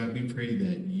 And so, God, we pray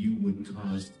that you would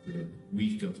cause the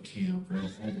week of camp, or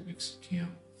all the weeks of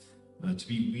camp, to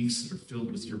be weeks that are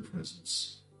filled with your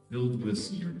presence, filled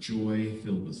with your joy,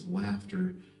 filled with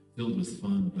laughter, filled with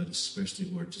fun, but especially,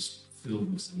 Lord, just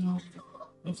filled with the knowledge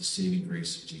of the saving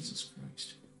grace of Jesus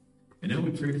Christ. And now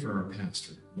we pray for our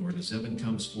pastor, Lord, as Evan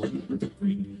comes forward to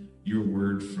bring your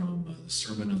word from the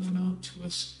Sermon on the Mount to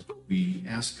us. We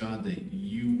ask, God, that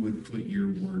you would put your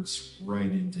words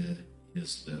right into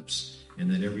his lips,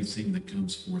 and that everything that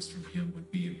comes forth from him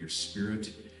would be of your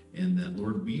spirit, and that,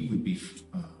 Lord, we would be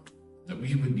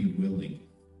willing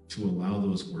to allow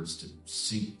those words to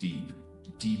sink deep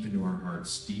into our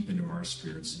hearts, deep into our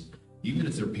spirits, and even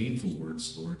if they're painful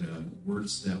words, Lord,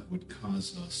 words that would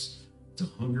cause us to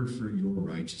hunger for your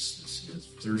righteousness and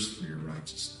thirst for your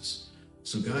righteousness.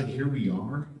 So, God, here we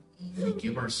are. We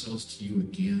give ourselves to you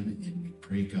again, and we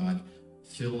pray, God,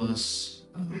 fill us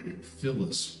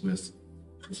with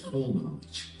full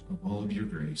knowledge of all of your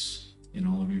grace and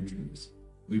all of your truth.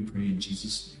 We pray in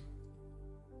Jesus' name.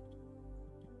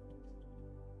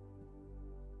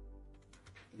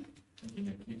 You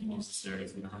can use the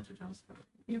stairs in the Hunter Town.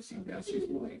 Yes, that's his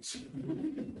lights.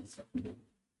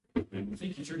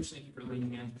 Thank you, church. Thank you for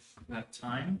leading in that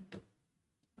time.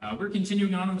 We're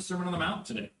continuing on in the Sermon on the Mount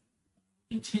today.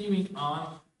 Continuing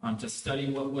on to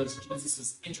study what was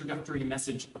Jesus' introductory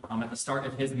message at the start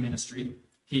of his ministry.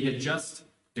 He had just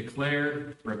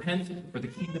declared, repent, for the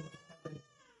kingdom of heaven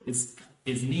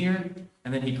is near,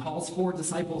 and then he calls for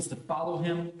disciples to follow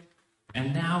him.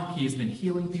 And now he's been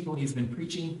healing people. He's been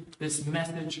preaching this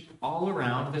message all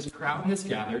around. This crowd has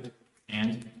gathered,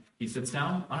 and he sits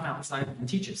down on a mountainside and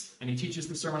teaches. And he teaches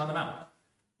the Sermon on the Mount.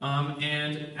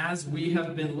 And as we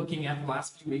have been looking at the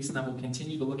last few weeks, and that we'll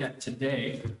continue to look at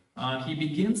today, he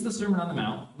begins the Sermon on the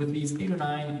Mount with these 8 or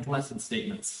 9 blessed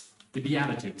statements, the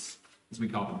Beatitudes, as we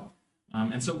call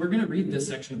them. And so we're going to read this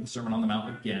section of the Sermon on the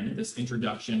Mount again, this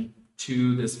introduction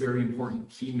to this very important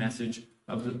key message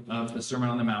of the Sermon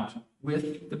on the Mount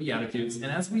with the Beatitudes. And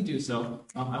as we do so,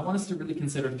 I want us to really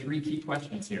consider 3 key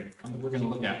questions here that we're going to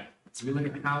look at. So we look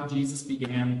at how Jesus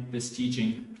began this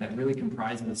teaching that really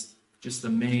comprises just the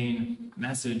main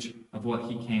message of what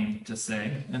he came to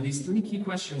say. And these 3 key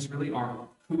questions really are,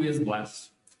 who is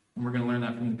blessed? And we're going to learn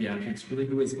that from the Beatitudes, really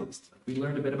who is blessed. We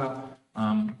learned a bit about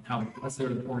how blessed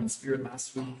are the poor in spirit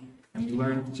last week, and we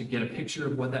learned to get a picture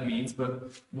of what that means,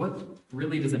 but what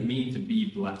really does it mean to be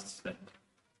blessed then?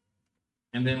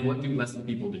 And then what do blessed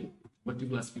people do? What do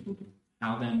blessed people do?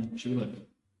 How then should we live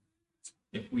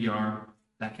if we are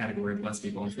that category of blessed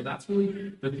people? And so that's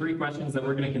really the 3 questions that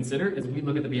we're going to consider as we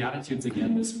look at the Beatitudes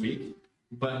again this week.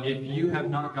 But if you have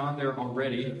not gone there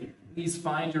already, please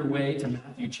find your way to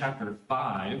Matthew chapter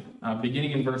 5,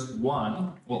 beginning in verse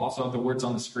 1. We'll also have the words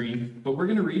on the screen, but we're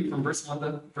going to read from verse 1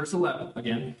 to verse 11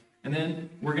 again, and then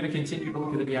we're going to continue to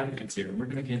look at the Beatitudes here. We're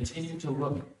going to continue to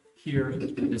look here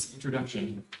at this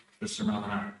introduction to the Sermon on the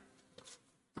Mount,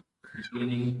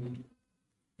 beginning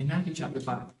in Matthew chapter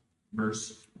 5,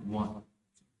 verse 1.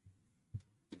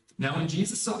 Now when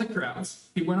Jesus saw the crowds,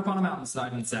 he went up on a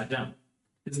mountainside and sat down.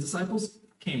 His disciples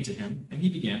came to him, and he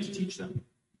began to teach them.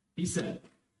 He said,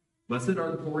 "Blessed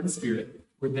are the poor in spirit,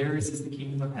 for theirs is the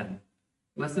kingdom of heaven.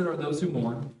 Blessed are those who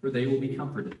mourn, for they will be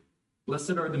comforted.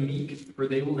 Blessed are the meek, for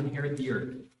they will inherit the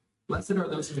earth. Blessed are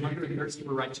those who hunger and thirst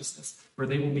for righteousness, for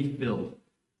they will be filled.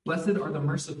 Blessed are the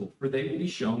merciful, for they will be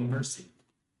shown mercy.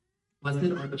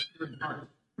 Blessed are the pure in heart,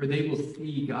 for they will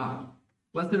see God.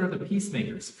 Blessed are the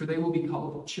peacemakers, for they will be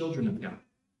called children of God.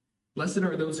 Blessed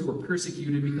are those who are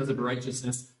persecuted because of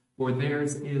righteousness, for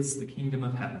theirs is the kingdom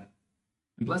of heaven.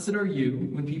 And blessed are you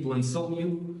when people insult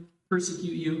you,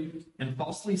 persecute you, and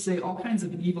falsely say all kinds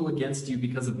of evil against you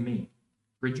because of me.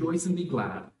 Rejoice and be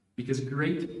glad, because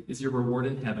great is your reward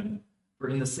in heaven. For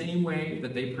in the same way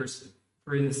they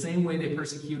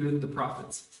persecuted the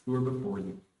prophets who were before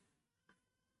you."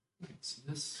 Okay, so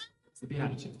this is the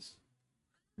Beatitudes.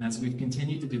 And as we've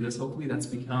continued to do this, hopefully that's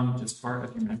become just part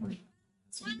of your memory.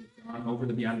 So we've gone over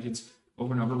the Beatitudes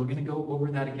over and over. We're going to go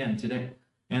over that again today.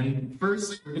 And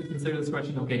first, we're going to consider this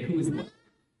question, okay, who is blessed?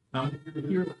 If you were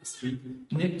here last week,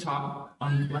 Nick taught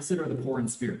on blessed are the poor in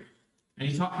spirit. And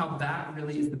he taught how that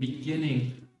really is the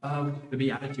beginning of the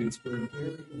Beatitudes for a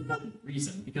very important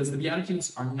reason. Because the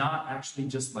Beatitudes are not actually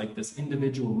just like this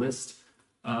individual list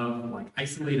of like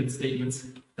isolated statements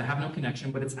that have no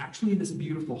connection, but it's actually this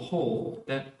beautiful whole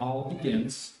that all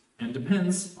begins and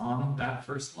depends on that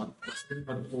first one. Blessed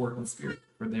are the poor in spirit,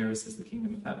 for theirs is the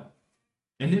kingdom of heaven.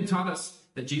 And Nick taught us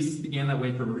that Jesus began that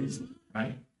way for a reason,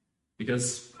 right?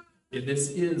 Because this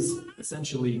is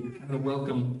essentially kind of the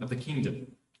welcome of the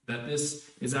kingdom. That this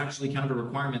is actually kind of a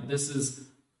requirement. This is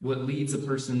what leads a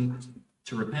person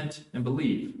to repent and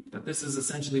believe. That this is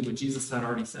essentially what Jesus had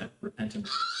already said, repent and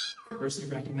believe. The person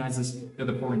who recognizes they're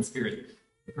the poor in spirit.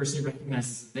 The person who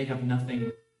recognizes that they have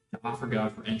nothing to offer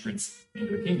God for entrance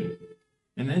into the kingdom.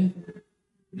 And then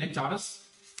Nick taught us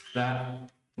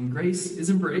that when grace is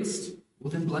embraced,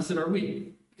 well then blessed are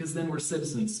we, because then we're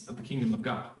citizens of the kingdom of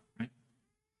God, right?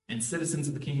 And citizens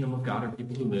of the kingdom of God are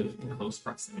people who live in close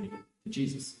proximity to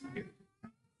Jesus here.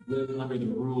 Live under the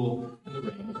rule and the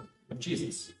reign of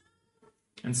Jesus.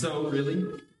 And so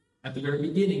really, at the very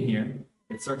beginning here,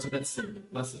 it starts with that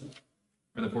statement, blessed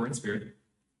are the poor in spirit.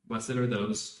 Blessed are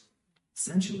those,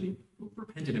 essentially, who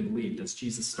repented and believed as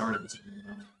Jesus started this,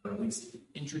 or at least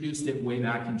introduced it way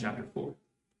back in chapter 4.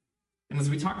 And as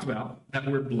we talked about, that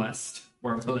word blessed,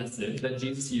 or blessed, that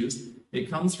Jesus used, it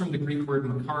comes from the Greek word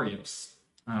makarios,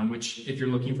 which, if you're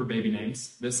looking for baby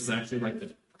names, this is actually like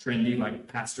the trendy, like,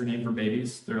 pastor name for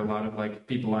babies. There are a lot of, like,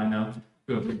 people I know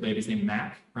who have babies named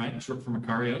Mac, right? Short for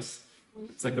Makarios.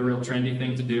 It's like the real trendy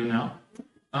thing to do now.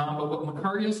 But what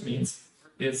Makarios means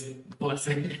is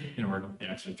blessing in order.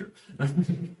 Yeah, actually true.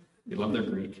 They love their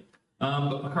Greek.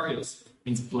 But Makarios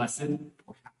means blessed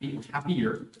or happy or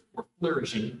happier or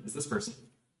flourishing is this person.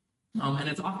 And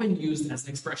it's often used as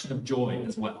an expression of joy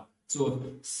as well. So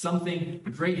if something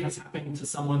great has happened to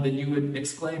someone, then you would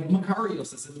exclaim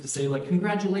Makarios, as if to say, like,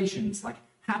 congratulations, like,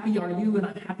 happy are you and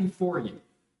I'm happy for you.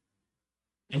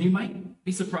 And you might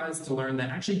be surprised to learn that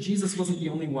actually Jesus wasn't the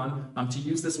only one to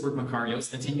use this word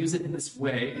Makarios and to use it in this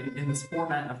way, in this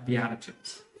format of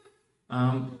Beatitudes.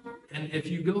 And if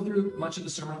you go through much of the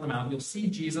Sermon on the Mount, you'll see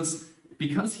Jesus,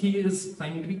 because he is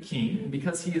claiming to be king, and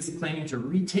because he is claiming to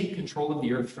retake control of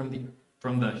the earth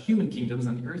from the human kingdoms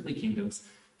and the earthly kingdoms,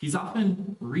 he's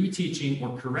often reteaching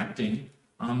or correcting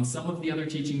some of the other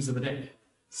teachings of the day,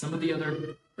 some of the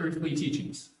other earthly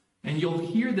teachings. And you'll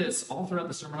hear this all throughout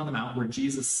the Sermon on the Mount, where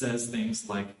Jesus says things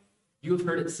like, "You have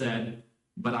heard it said,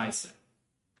 but I say."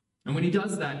 And when he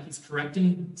does that, he's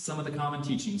correcting some of the common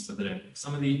teachings of the day,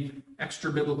 some of the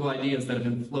extra biblical ideas that have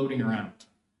been floating around.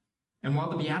 And while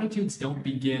the Beatitudes don't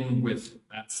begin with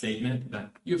that statement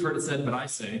that "you've heard it said, but I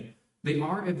say," they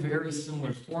are a very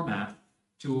similar format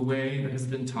to a way that has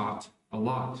been taught a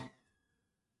lot.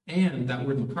 And that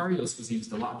word Makarios was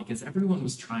used a lot because everyone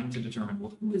was trying to determine,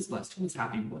 well, who is blessed? Who is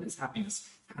happy? What is happiness?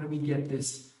 How do we get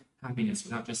this happiness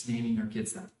without just naming our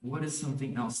kids that? What is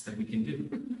something else that we can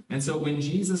do? And so when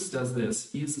Jesus does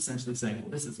this, he is essentially saying, well,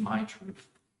 this is my truth.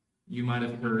 You might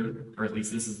have heard, or at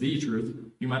least this is the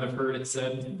truth, you might have heard it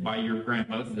said by your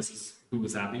grandpa, this is who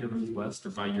was happy or who was blessed, or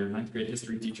by your ninth grade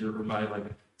history teacher, or by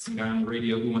like some guy on the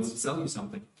radio who wants to sell you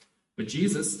something. But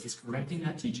Jesus is correcting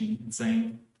that teaching and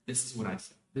saying, this is what I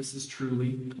say. This is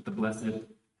truly what the blessed,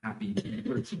 happy,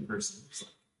 person is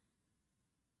like.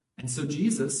 And so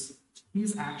Jesus,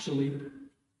 he's actually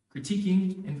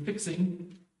critiquing and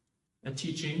fixing a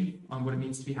teaching on what it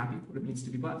means to be happy, what it means to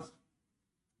be blessed.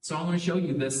 So I want to show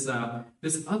you this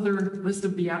other list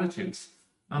of Beatitudes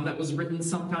that was written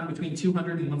sometime between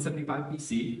 200 and 175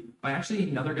 BC by actually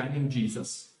another guy named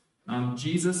Jesus.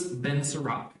 Jesus ben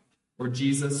Sirach, or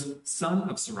Jesus, son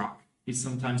of Sirach. He's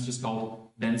sometimes just called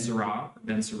Ben Sirach,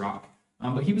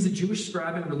 but he was a Jewish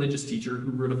scribe and religious teacher who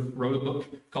wrote a book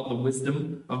called The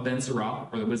Wisdom of Ben Sirach,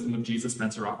 or The Wisdom of Jesus ben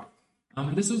Sirach.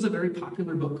 And this was a very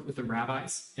popular book with the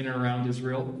rabbis in and around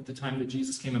Israel at the time that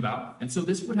Jesus came about. And so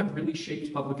this would have really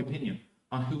shaped public opinion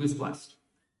on who is blessed.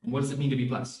 And what does it mean to be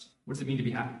blessed? What does it mean to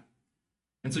be happy?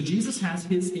 And so Jesus has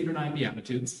his 8 or 9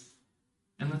 Beatitudes.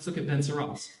 And let's look at Ben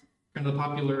Sirach's, kind of the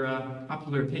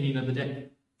popular opinion of the day.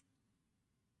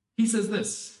 He says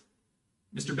this,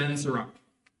 Mr. Ben Sirach,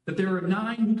 that there are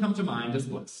 9 who come to mind as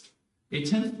blessed, a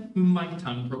 10th whom my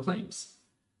tongue proclaims,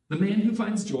 the man who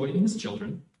finds joy in his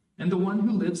children, and the one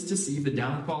who lives to see the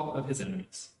downfall of his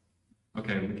enemies.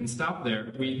 Okay, we can stop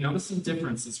there. We notice some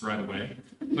differences right away,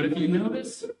 but if you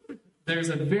notice, there's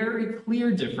a very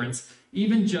clear difference,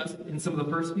 even just in some of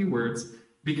the first few words,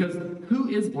 because who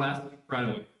is blessed right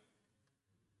away?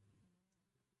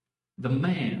 The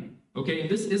man. Okay, and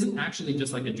this isn't actually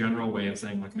just like a general way of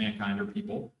saying like mankind or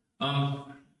people.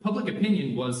 Public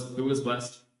opinion was who was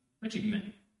blessed? Actually,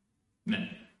 men. Men.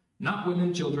 Not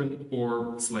women, children,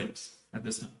 or slaves at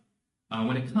this time.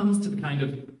 When it comes to the kind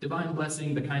of divine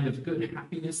blessing, the kind of good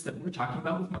happiness that we're talking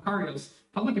about with Makarios,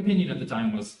 public opinion at the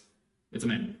time was, it's a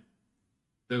man.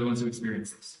 They're the ones who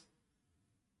experience this.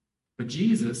 But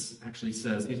Jesus actually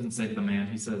says, he doesn't say the man,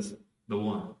 he says the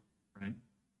one, right?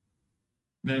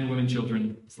 Men, women,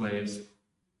 children, slaves,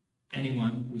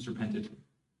 anyone who's repented,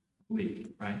 believed,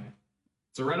 right?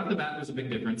 So right off the bat, there's a big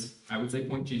difference. I would say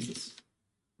point Jesus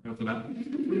right off the bat.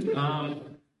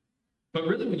 But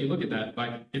really, when you look at that,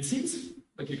 like it seems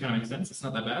like it kind of makes sense. It's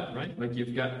not that bad, right? Like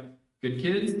you've got good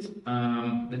kids.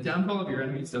 The downfall of your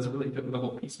enemies doesn't really fit with the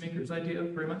whole peacemakers idea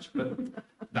very much, but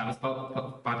that was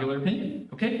popular opinion.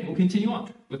 Okay, we'll continue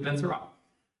on with Ben Sirach.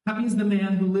 Happy is the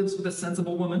man who lives with a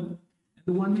sensible woman,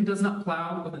 the one who does not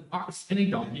plow with an ox and a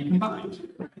donkey combined.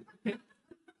 Okay.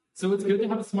 So it's good to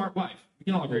have a smart wife. We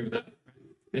can all agree with that. Right?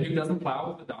 And who doesn't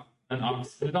plow with an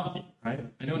ox and a donkey, right?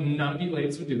 I know none of you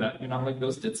ladies would do that. You're not like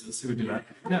those ditzes who would do that.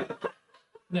 Never.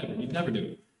 Never. You'd never do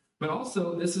it. But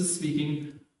also, this is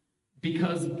speaking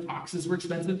because oxes were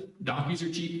expensive, donkeys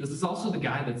are cheap. This is also the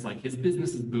guy that's like, his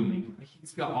business is booming. Like,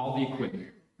 he's got all the equipment,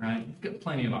 right? He's got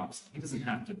plenty of oxen. He doesn't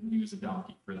have to use a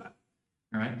donkey for that.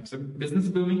 All right, so business is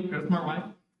booming, got a smart wife.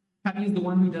 Happy is the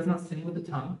one who does not sin with the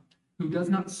tongue, who does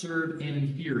not serve an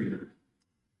inferior.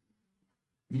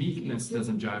 Meekness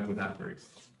doesn't jive with that very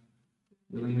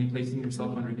well. Willingly placing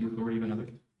yourself under the authority of another.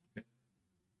 Okay.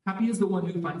 Happy is the one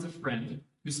who finds a friend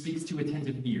who speaks to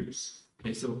attentive ears.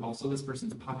 Okay, so also this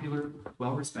person's popular,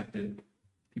 well-respected.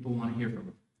 People want to hear from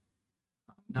him.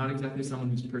 Not exactly someone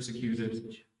who's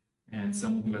persecuted and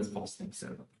someone who has false things said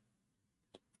about them.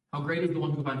 How great is the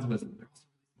one who finds wisdom? They're also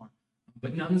really smart.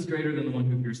 But none is greater than the one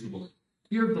who fears the Lord.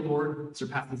 Fear of the Lord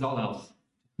surpasses all else.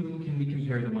 Whom can we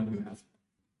compare the one who has it?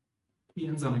 He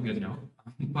ends on a good note.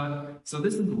 But so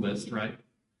this is the list, right?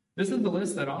 This is the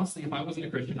list that honestly, if I wasn't a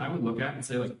Christian, I would look at and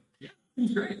say, like, yeah,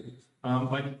 it's great.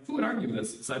 Like, who would argue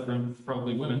this aside from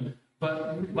probably women?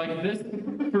 But like this,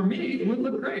 for me, would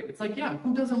look great. It's like, yeah,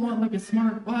 who doesn't want like a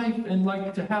smart wife and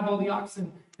like to have all the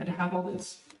oxen and to have all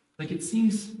this? Like it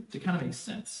seems to kind of make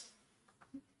sense.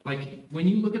 Like when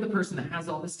you look at the person that has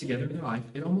all this together in their life,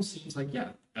 it almost seems like, yeah,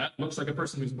 that looks like a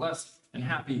person who's blessed and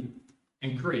happy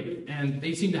and great. And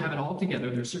they seem to have it all together.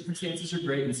 Their circumstances are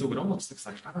great. And so it almost looks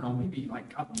like, I don't know, maybe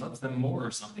like God loves them more or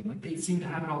something. Like they seem to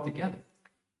have it all together.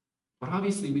 But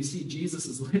obviously we see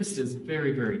Jesus' list is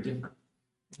very, very different.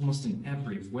 Almost in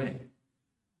every way.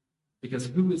 Because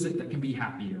who is it that can be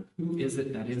happier? Who is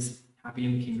it that is happy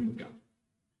in the kingdom of God?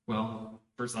 Well,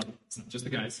 first off, it's not just the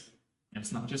guys. And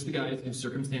it's not just the guys whose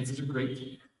circumstances are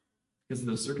great, because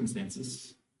those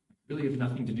circumstances really have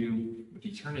nothing to do with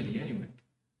eternity anyway.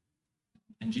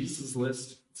 And Jesus'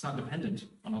 list, it's not dependent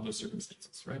on all those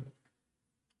circumstances, right?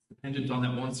 It's dependent on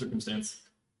that one circumstance,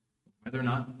 whether or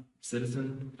not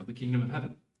citizen of the kingdom of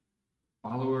heaven,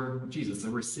 follower of Jesus, a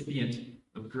recipient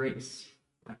of grace.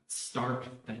 That start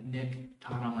that Nick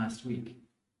taught on last week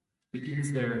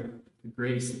begins there, the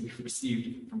grace that we've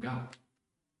received from God.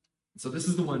 So this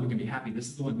is the one who can be happy. This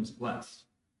is the one who's blessed.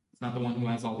 It's not the one who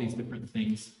has all these different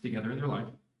things together in their life.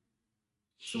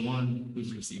 It's the one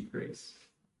who's received grace.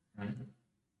 Right?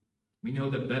 We know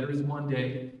that better is one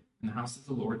day in the house of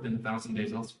the Lord than 1,000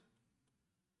 days elsewhere.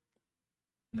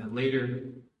 And that later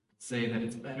say that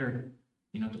it's better,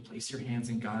 to place your hands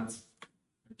in God's,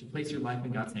 or to place your life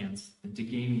in God's hands than to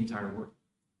gain the entire world.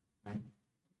 Right?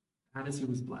 That is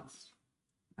who is blessed.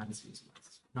 That is who is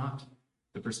blessed. Not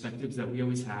the perspectives that we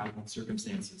always have on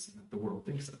circumstances and that the world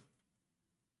thinks of.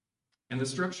 And the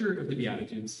structure of the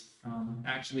Beatitudes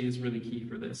actually is really key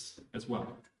for this as well,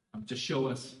 to show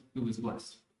us who is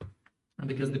blessed. And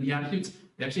because the Beatitudes,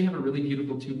 they actually have a really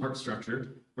beautiful two-part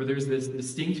structure where there's this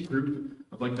distinct group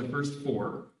of like the first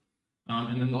four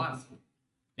and then the last one.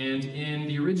 And in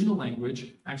the original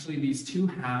language, actually these two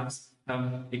halves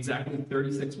have exactly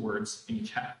 36 words in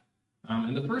each half.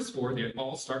 And the first four, they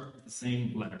all start with the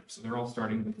same letter. So they're all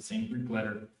starting with the same Greek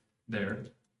letter there.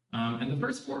 And the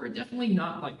first four are definitely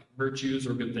not like virtues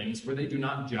or good things, where they do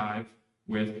not jive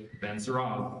with Ben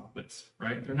Sirah list,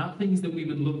 right? They're not things that we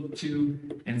would look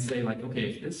to and say like, okay,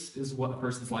 if this is what a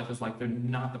person's life is like, they're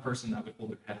not the person that would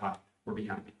hold their head high or be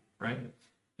happy, right?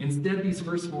 Instead, these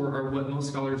first four are what most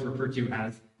scholars refer to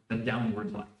as the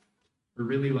downward life, or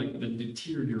really like the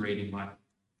deteriorating life.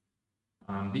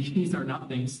 These are not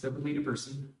things that would lead a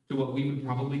person to what we would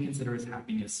probably consider as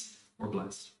happiness or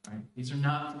blessed, right? These are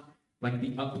not like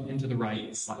the up and to the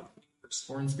right, like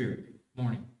poor in spirit,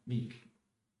 mourning, meek,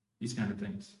 these kind of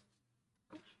things.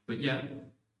 But yet,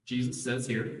 Jesus says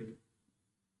here,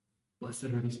 blessed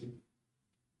are these people.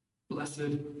 Blessed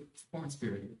is the poor in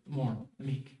spirit, the mourn, the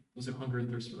meek, those who hunger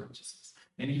and thirst for righteousness.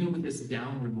 And even with this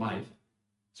downward life,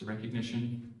 it's a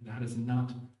recognition that is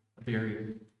not a barrier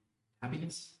to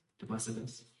happiness, to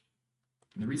blessedness.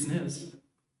 And the reason is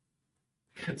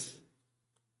because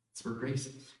it's where grace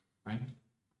is, right?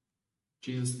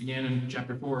 Jesus began in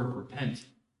chapter 4, repent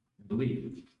and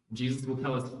believe. And Jesus will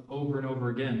tell us over and over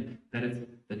again that it's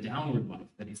the downward life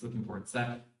that he's looking for. It's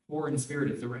that poor in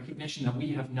spirit. It's the recognition that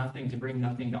we have nothing to bring,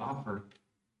 nothing to offer.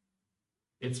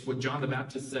 It's what John the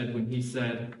Baptist said when he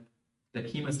said that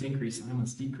he must increase and I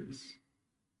must decrease.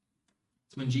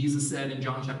 It's when Jesus said in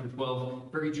John chapter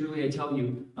 12, very truly I tell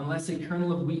you, unless a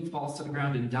kernel of wheat falls to the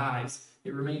ground and dies,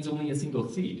 it remains only a single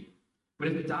seed. But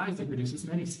if it dies, it produces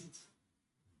many seeds.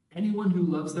 Anyone who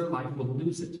loves their life will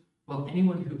lose it, while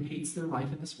anyone who hates their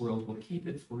life in this world will keep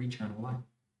it for eternal life.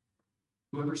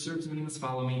 Whoever serves me must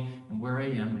follow me, and where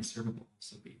I am, my servant will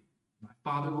also be. My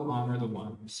Father will honor the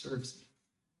one who serves me.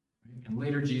 Right? And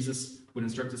later, Jesus would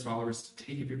instruct his followers to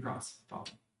take up your cross and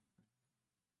follow.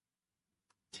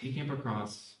 Taking up a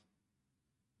cross,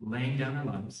 laying down our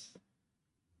lives,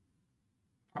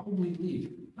 probably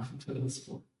lead to this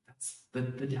floor. That's the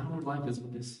downward life is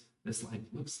what this life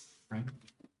looks like, right?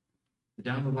 The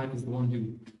downward life is the one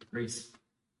who grace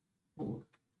for,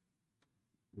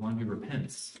 the one who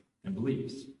repents and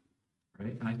believes,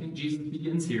 right? And I think Jesus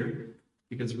begins here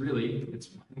because really it's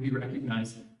when we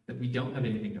recognize that we don't have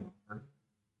anything to offer,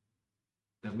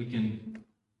 that we can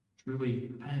truly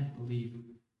repent, believe,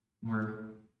 where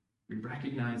we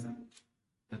recognize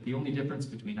that the only difference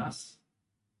between us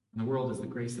and the world is the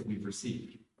grace that we've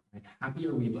received. Right? Happy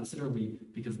are we, blessed are we,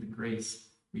 because of the grace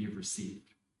we have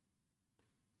received.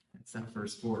 It's that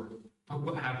verse 4. But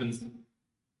what happens,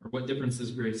 or what difference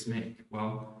does grace make?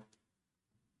 Well,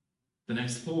 the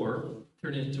next 4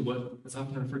 turn into what is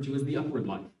often referred to as the upward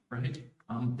life, right?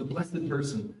 The blessed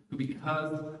person who,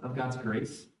 because of God's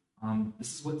grace,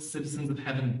 this is what citizens of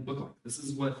heaven look like. This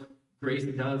is what grace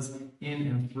does in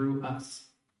and through us.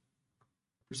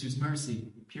 pursues mercy,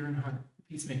 pure in heart,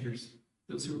 peacemakers,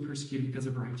 those who are persecuted because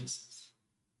of righteousness.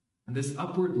 And this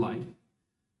upward life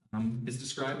is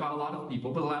described by a lot of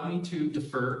people, but allow me to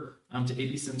defer to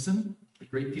A.B. Simpson, the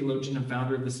great theologian and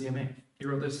founder of the CMA. He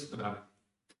wrote this about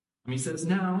it. He says,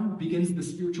 now begins the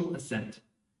spiritual ascent.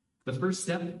 The first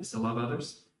step is to love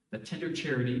others, that tender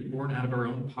charity born out of our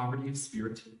own poverty of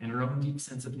spirit and our own deep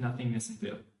sense of nothingness and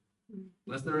failure.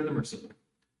 Blessed are the merciful.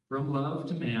 From love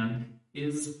to man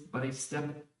is but a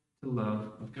step to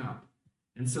love of God.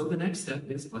 And so the next step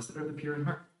is blessed are the pure in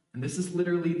heart. And this is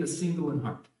literally the single in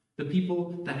heart, the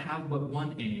people that have but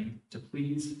one aim, to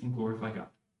please and glorify God.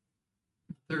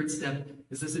 The third step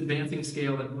is this advancing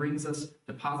scale that brings us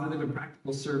to positive and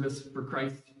practical service for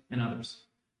Christ and others.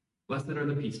 Blessed are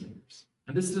the peacemakers.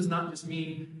 And this does not just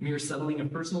mean mere settling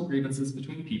of personal grievances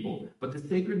between people, but the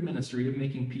sacred ministry of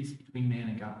making peace between man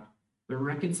and God, the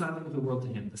reconciling of the world to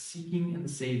him, the seeking and the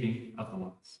saving of the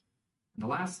lost. And the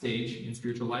last stage in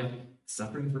spiritual life is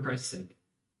suffering for Christ's sake.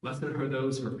 Blessed are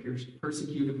those who are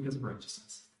persecuted because of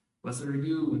righteousness. Blessed are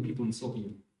you when people insult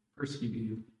you, persecute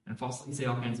you, and falsely say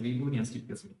all kinds of evil against you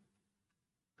because of me.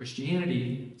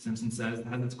 Christianity, Simpson says,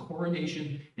 has its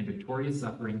coronation in victorious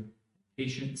suffering,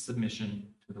 patient submission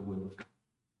to the will of God.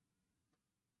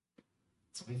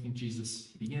 So I think Jesus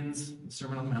begins the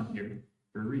Sermon on the Mount here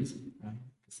for a reason, right?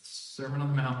 Because the Sermon on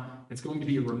the Mount, it's going to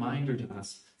be a reminder to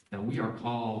us that we are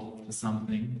called to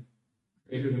something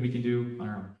greater than we can do on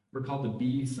our own. We're called to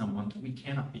be someone that we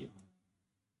cannot be.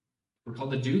 We're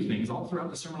called to do things all throughout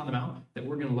the Sermon on the Mount that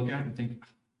we're going to look at and think,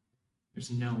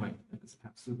 there's no way, that is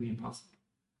absolutely impossible.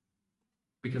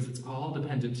 Because it's all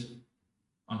dependent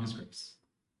on his grace.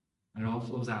 And it all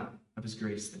flows out of his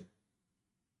grace there.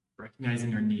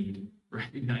 Recognizing our need,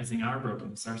 recognizing our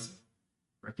brokenness, our sin,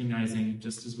 recognizing,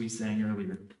 just as we sang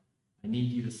earlier, I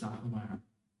need you to soften my heart,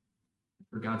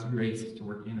 for God's grace to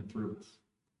work in and through us.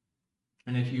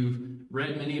 And if you've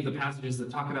read many of the passages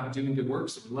that talk about doing good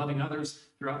works or loving others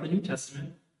throughout the New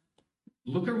Testament,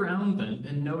 look around them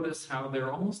and notice how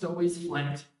they're almost always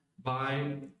flanked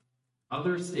by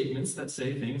other statements that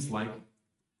say things like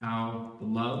how the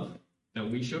love that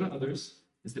we show to others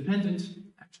is dependent,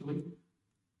 actually,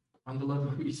 on the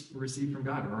love we receive from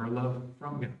God, or our love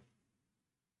from God.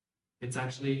 It's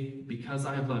actually because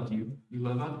I have loved you, you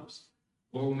love others.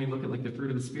 Or when we look at like the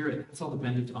fruit of the Spirit, that's all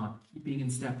dependent on keeping in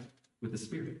step with the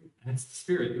Spirit. And it's the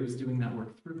Spirit who is doing that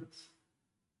work through us.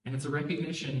 And it's a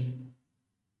recognition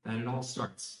that it all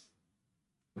starts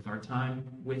with our time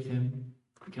with him,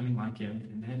 becoming like him,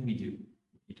 and then we do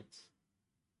what he does.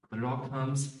 But it all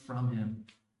comes from him,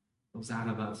 flows out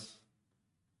of us.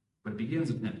 But it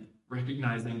begins with him,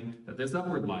 recognizing that this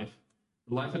upward life,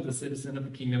 the life of the citizen of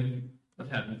the kingdom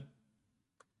of heaven,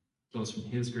 flows from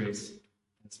his grace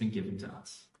that's been given to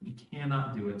us. We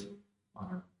cannot do it on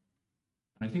our own.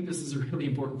 And I think this is a really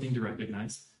important thing to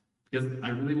recognize, because I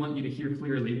really want you to hear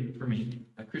clearly from me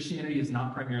that Christianity is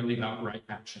not primarily about right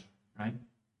action, right?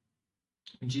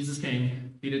 When Jesus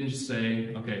came, he didn't just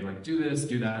say, okay, like do this,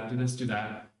 do that, do this, do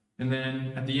that. And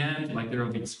then at the end, like there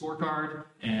will be a scorecard,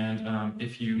 and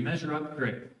if you measure up,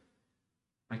 great.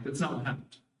 Like that's not what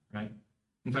happened, right?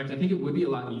 In fact, I think it would be a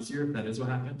lot easier if that is what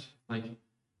happened. Like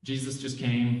Jesus just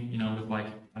came, with like,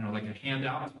 I don't know, like a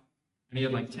handout, and he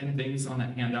had like 10 things on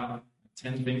that handout.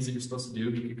 10 things that you're supposed to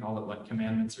do. You could call it like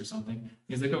commandments or something.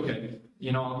 He's like, okay,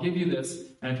 I'll give you this,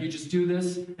 and if you just do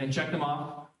this and check them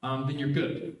off, then you're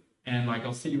good. And like,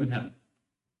 I'll see you in heaven.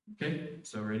 Okay?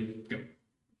 So ready? Go.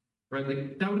 Right?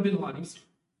 Like, that would have been a lot easier.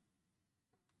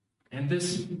 And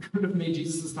this could have made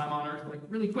Jesus' time on earth like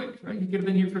really quick, right? He could have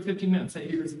been here for 15 minutes. Hey,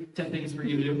 here's 10 things for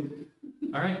you to do.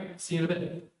 All right, see you in a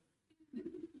bit.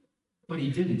 But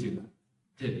he didn't do that,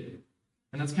 did he?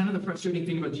 And that's kind of the frustrating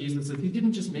thing about Jesus, is he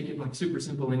didn't just make it like super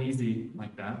simple and easy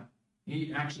like that.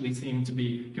 He actually seemed to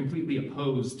be completely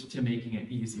opposed to making it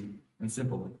easy and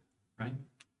simple, right?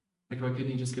 Like, why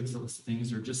couldn't he just give us a list of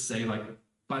things, or just say like,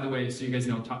 by the way, so you guys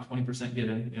know, top 20% get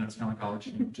in, it's kind of like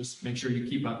college, just make sure you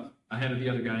keep up ahead of the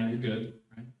other guy and you're good,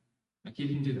 right? Like, he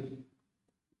didn't do that.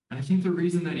 And I think the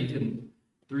reason that he didn't,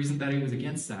 the reason that he was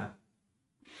against that,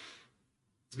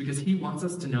 is because he wants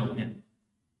us to know him,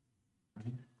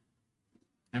 right?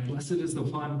 And blessed is the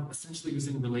one, essentially, who's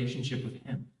in relationship with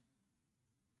him.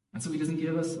 And so he doesn't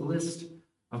give us a list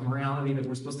of morality that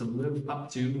we're supposed to live up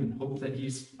to and hope that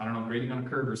he's, grading on a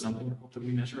curve or something, or hope that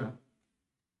we measure up.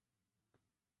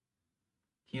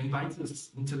 He invites us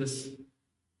into this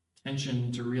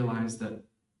tension to realize that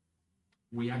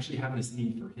we actually have this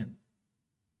need for him.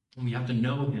 And we have to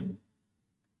know him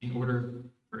in order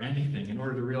for anything, in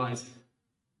order to realize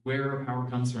where our power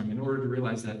comes from, in order to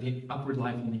realize that the upward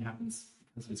life only happens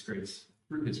because of his grace,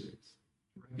 through his grace.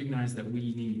 recognize that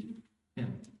we need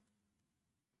him.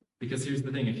 Because here's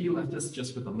the thing, if he left us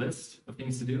just with a list of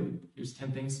things to do, here's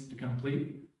 10 things to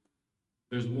complete,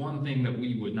 there's one thing that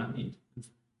we would not need.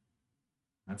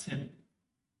 That's him.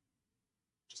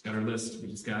 Just got our list. We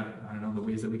just got, I don't know, the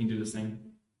ways that we can do this thing.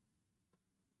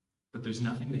 But there's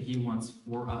nothing that he wants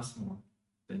for us more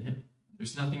than him.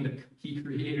 There's nothing that he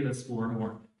created us for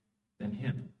more than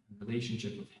him, a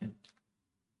relationship with him.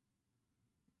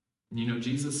 And you know,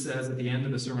 Jesus says at the end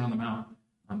of the Sermon on the Mount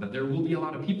that there will be a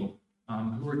lot of people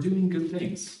who are doing good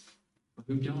things, but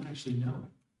who don't actually know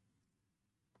it.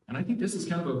 And I think this is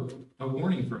kind of a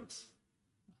warning for us.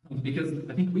 Because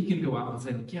I think we can go out and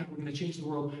say, like, yeah, we're going to change the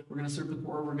world, we're going to serve the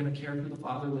poor, we're going to care for the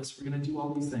fatherless, we're going to do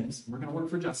all these things, we're going to work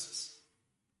for justice.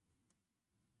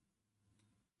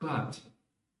 But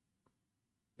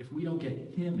if we don't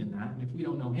get him in that, and if we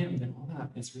don't know him, then all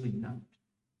that is really nothing.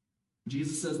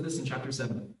 Jesus says this in chapter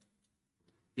 7,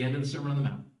 the end of the Sermon on the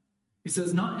Mount. He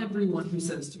says, "Not everyone who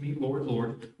says to me, 'Lord,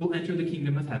 Lord,' will enter the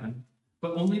kingdom of heaven,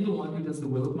 but only the one who does the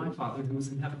will of my Father who is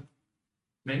in heaven.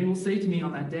 Many will say to me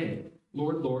on that day,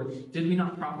 'Lord, Lord, did we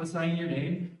not prophesy in your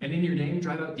name, and in your name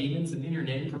drive out demons, and in your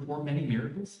name perform many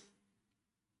miracles?'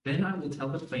 Then I will tell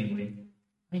them plainly,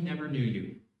 'I never knew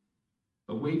you.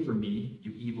 Away from me,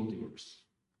 you evildoers.'"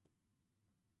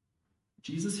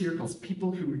 Jesus here calls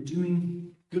people who are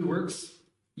doing good works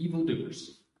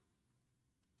evildoers.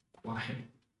 Why?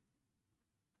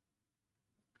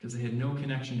 Because they had no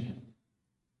connection to him,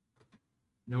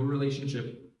 no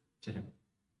relationship to him.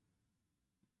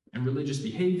 And religious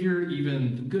behavior,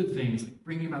 even the good things, like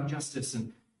bringing about justice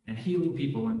and healing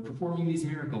people and performing these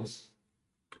miracles,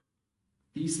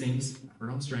 these things, of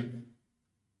our own strength,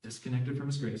 disconnected from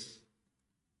his grace,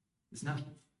 is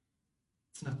nothing.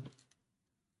 It's nothing.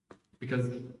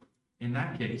 Because in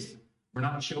that case, we're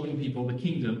not showing people the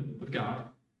kingdom of God.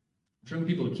 We're showing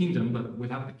people the kingdom, but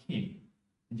without the king.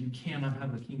 And you cannot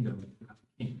have the kingdom without the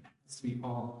king. It has to be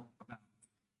all about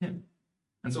him.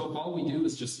 And so if all we do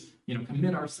is just,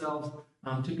 commit ourselves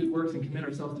to good works and commit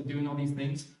ourselves to doing all these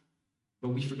things, but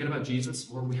we forget about Jesus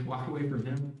or we walk away from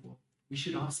him, well, we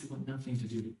should honestly want nothing to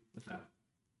do with that.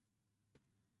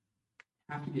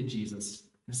 We have to get Jesus,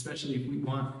 especially if we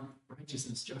want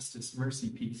righteousness, justice, mercy,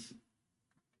 peace.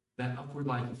 That upward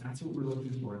life, if that's what we're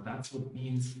looking for, if that's what it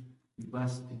means to be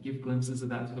blessed, to give glimpses of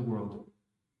that to the world,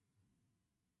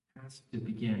 it has to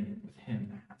begin with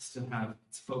him. It has to have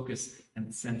its focus and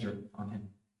its center on him.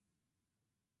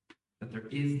 That there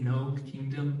is no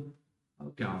kingdom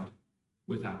of God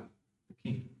without the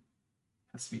king.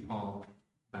 It has to be all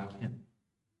about him.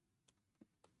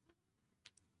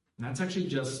 And that's actually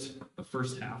just the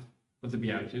first half of the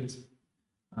Beatitudes.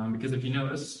 Because if you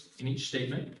notice, in each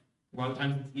statement, a lot of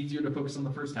times it's easier to focus on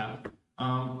the first half.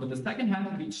 But the second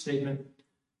half of each statement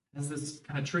has this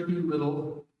kind of tricky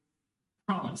little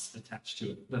promise attached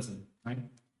to it, doesn't it? Right?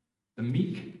 The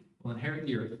meek will inherit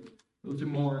the earth. Those who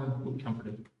mourn will be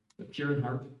comforted. The pure in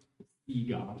heart will see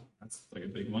God. That's like a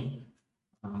big one.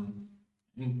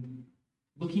 And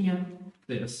looking at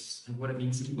this and what it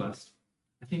means to be blessed,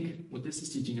 I think what this is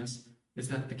teaching us is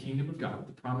that the kingdom of God,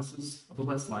 the promises of the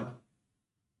blessed life,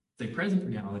 it's a present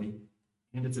reality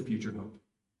and it's a future hope.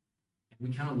 And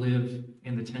we kind of live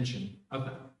in the tension of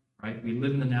that, right? We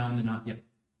live in the now and the not yet.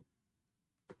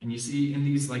 And you see in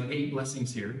these 8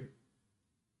 blessings here,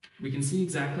 we can see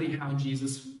exactly how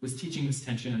Jesus was teaching this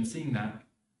tension and seeing that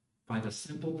by the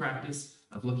simple practice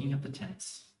of looking at the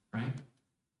tense, right?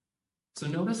 So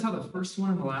notice how the first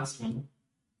one and the last one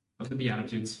of the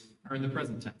Beatitudes are in the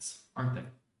present tense, aren't they?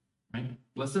 Right?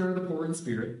 Blessed are the poor in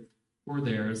spirit, for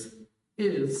theirs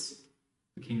is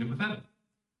the kingdom of heaven.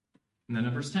 And then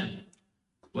in verse 10,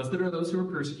 blessed are those who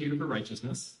are persecuted for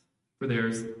righteousness, for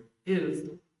theirs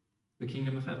is the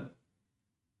kingdom of heaven.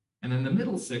 And then the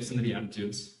middle 6 in the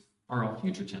Beatitudes are all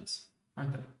future tense,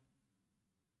 aren't they?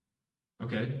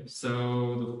 Okay,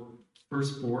 so the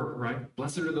verse 4, right?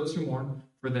 Blessed are those who mourn,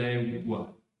 for they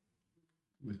what?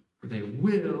 For they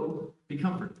will be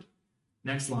comforted.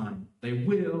 Next line, they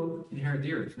will inherit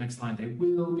the earth. Next line, they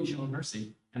will be shown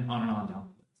mercy, and on down the list.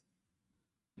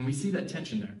 And we see that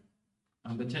tension there,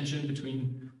 the tension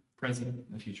between present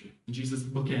and the future. And Jesus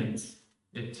bookends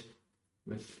it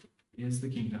with is the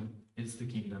kingdom,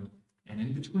 and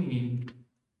in between,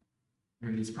 there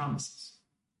are these promises.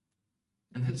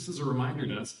 And this is a reminder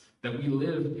to us that we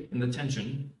live in the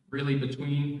tension, really,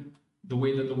 between the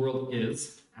way that the world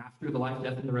is after the life,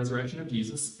 death, and the resurrection of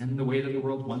Jesus, and the way that the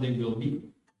world one day will be. He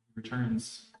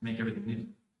returns to make everything new.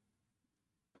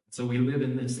 So we live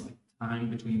in this time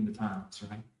between the times,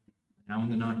 right? Now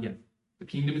and the not yet. The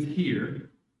kingdom is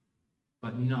here,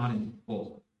 but not in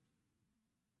full.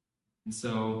 And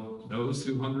so those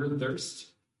who hunger and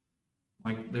thirst,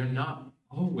 like they're not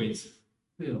always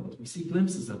filled. We see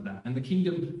glimpses of that. And the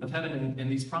kingdom of heaven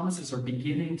and these promises are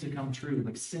beginning to come true.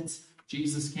 Like since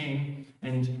Jesus came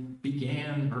and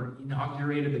began or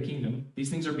inaugurated the kingdom, these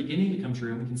things are beginning to come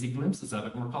true, and we can see glimpses of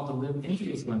it. And we're called to live into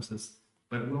those glimpses,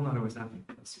 but it will not always happen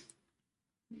for us.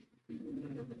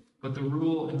 But the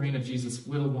rule and reign of Jesus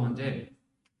will one day.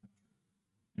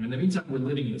 And in the meantime, we're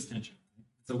living in this tension.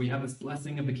 So we have this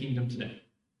blessing of the kingdom today.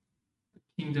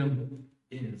 The kingdom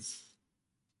is.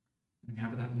 And we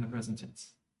have that in the present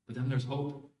tense. But then there's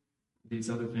hope for these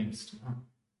other things tomorrow.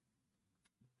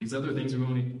 These other things we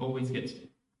won't always get to.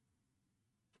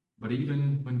 But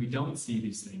even when we don't see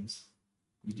these things,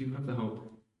 we do have the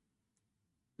hope,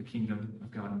 the kingdom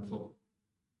of God in full.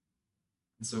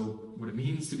 And so what it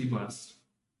means to be blessed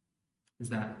is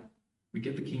that we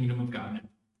get the kingdom of God now.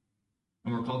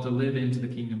 And we're called to live into the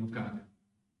kingdom of God now.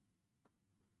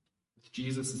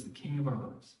 Jesus is the king of our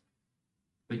lives.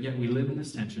 But yet we live in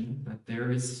this tension that there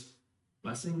is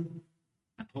blessing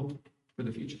and hope for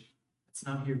the future. It's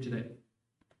not here today.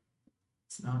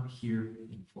 It's not here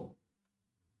in full.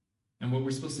 And what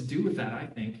we're supposed to do with that, I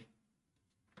think,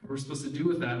 what we're supposed to do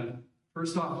with that,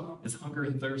 first off, is hunger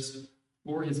and thirst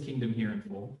for his kingdom here in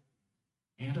full.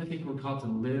 And I think we're called to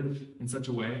live in such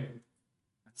a way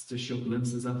as to show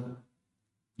glimpses of that.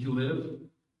 You live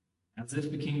as if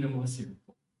the kingdom was here in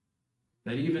full.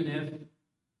 That even if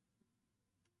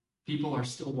people are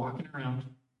still walking around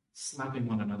slapping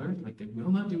one another, like they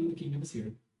will not do when the kingdom is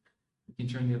here, we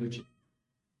can turn the other cheek.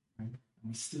 Right?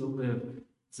 And we still live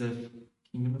as if the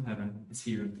kingdom of heaven is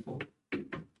here in full.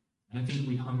 And I think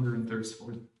we hunger and thirst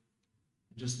for it.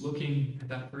 Just looking at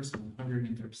that first one, hungering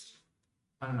and thirst.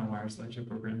 I don't know why our slideshow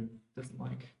program doesn't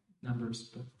like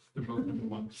numbers, but they're both number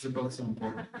one because they're both so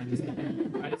important. I just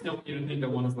don't want you to think that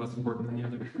one is less important than the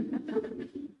other.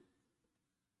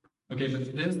 Okay,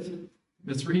 but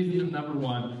this reason number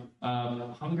one,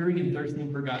 hungering and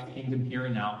thirsting for God's kingdom here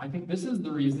and now, I think this is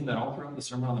the reason that all throughout the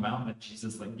Sermon on the Mount that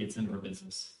Jesus gets into our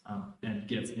business and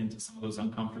gets into some of those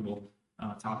uncomfortable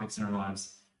topics in our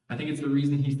lives. I think it's the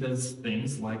reason he says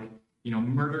things like,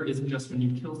 murder isn't just when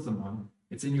you kill someone,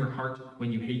 it's in your heart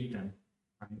when you hate them.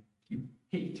 Right? You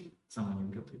hate someone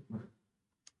you're guilty of murder.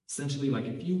 Essentially, like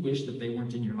if you wish that they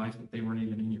weren't in your life, that they weren't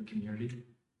even in your community,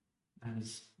 that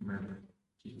is murder,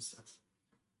 Jesus says.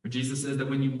 Or Jesus says that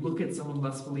when you look at someone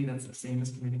lustfully, that's the same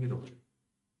as committing adultery.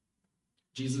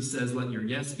 Jesus says, let your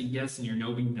yes be yes and your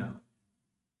no be no.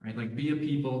 Right? Like be a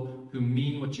people who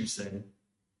mean what you say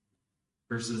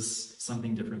versus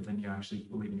something different than you actually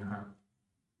believe in your heart.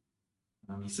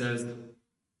 He says,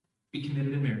 be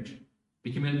committed in marriage.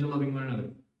 Be committed to loving one another.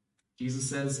 Jesus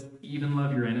says, even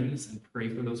love your enemies and pray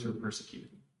for those who are persecuted.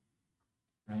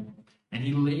 Right? And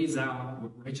he lays out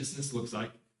what righteousness looks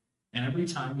like. And every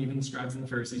time, even the scribes and the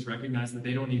Pharisees recognize that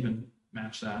they don't even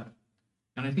match that.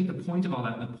 And I think the point of all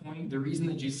that, the reason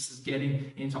that Jesus is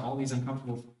getting into all these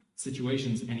uncomfortable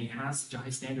situations and he has such a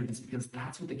high standard is because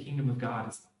that's what the kingdom of God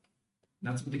is like.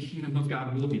 That's what the kingdom of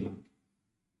God will be like.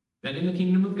 That in the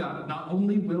kingdom of God, not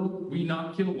only will we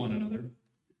not kill one another,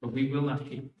 but we will not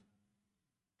hate.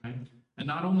 Right? And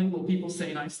not only will people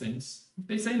say nice things, if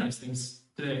they say nice things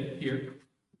today, here,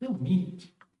 they'll mean it.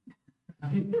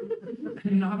 Right?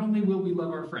 And not only will we love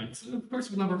our friends, of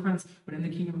course we love our friends, but in the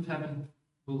kingdom of heaven,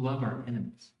 we'll love our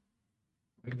enemies.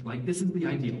 Right? Like this is the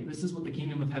ideal. This is what the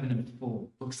kingdom of heaven in full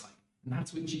looks like. And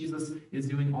that's what Jesus is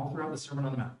doing all throughout the Sermon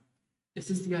on the Mount. This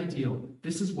is the ideal.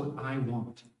 This is what I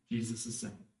want, Jesus is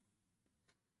saying.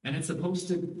 And it's supposed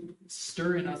to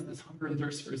stir in us this hunger and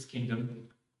thirst for his kingdom,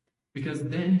 because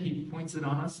then he points it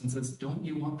on us and says, don't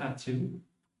you want that too?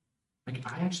 Like,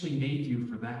 I actually made you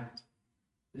for that.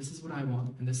 This is what I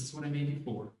want, and this is what I made you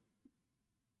for.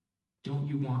 Don't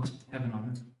you want heaven on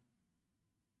earth?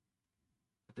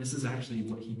 But this is actually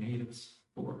what he made us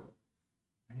for.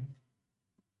 Right?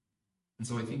 And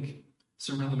so I think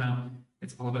Sermon on the Mount,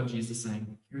 it's all about Jesus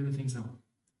saying, here are the things I want.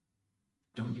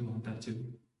 Don't you want that too?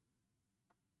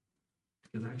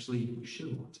 Because actually, you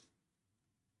should want it.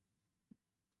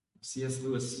 C.S.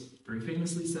 Lewis very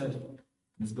famously said in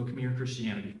his book, Mere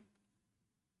Christianity,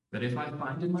 that if I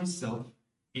find in myself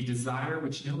a desire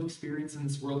which no experience in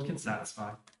this world can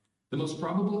satisfy, the most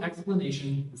probable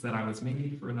explanation is that I was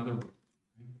made for another world.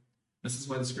 This is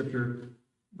why the scripture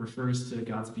refers to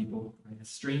God's people right, as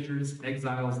strangers,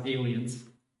 exiles, aliens,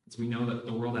 as we know that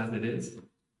the world as it is,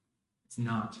 it's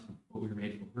not what we were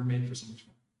made for. We're made for so much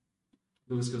more.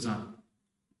 Lewis goes on.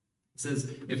 It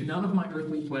says, if none of my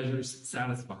earthly pleasures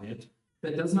satisfy it,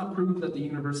 that does not prove that the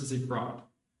universe is a fraud.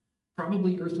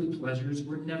 Probably earthly pleasures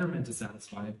were never meant to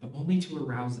satisfy it, but only to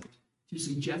arouse it, to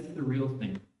suggest the real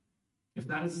thing. If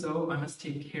that is so, I must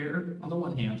take care, on the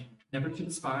one hand, never to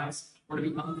despise or to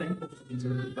be unthankful for these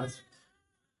earthly blessings,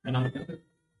 and on the other,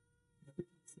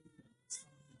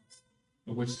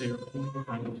 of which they are only a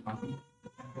kind of copy,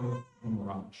 echo, or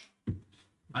mirage.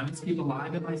 I must keep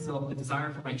alive in myself the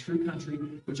desire for my true country,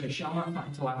 which I shall not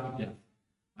find till after death.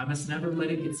 I must never let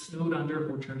it get snowed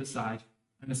under or turned aside.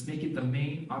 I must make it the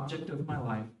main object of my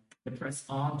life to press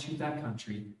on to that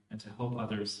country and to help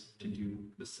others to do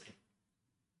the same.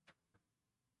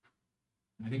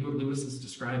 And I think what Lewis is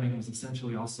describing was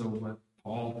essentially also what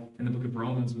Paul in the book of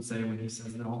Romans would say when he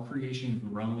says that all creation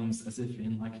groans as if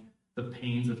in like the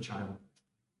pains of childbirth.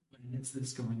 When is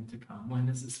this going to come? When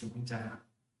is this going to happen?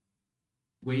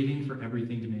 Waiting for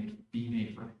everything to be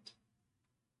made right.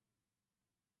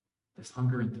 This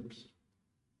hunger and thirst.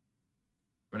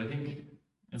 But I think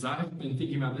as I've been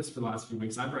thinking about this for the last few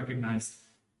weeks, I've recognized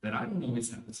that I don't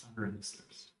always have this hunger and this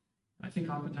thirst. And I think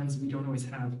oftentimes we don't always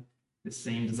have the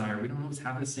same desire. We don't always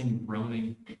have the same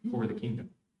groaning for the kingdom.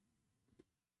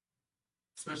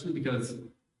 Especially because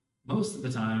most of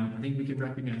the time, I think we can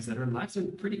recognize that our lives are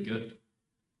pretty good.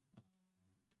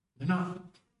 They're not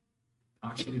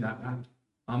actually that bad.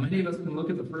 Many of us can look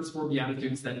at the first four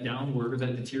Beatitudes, that downward or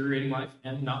that deteriorating life,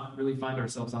 and not really find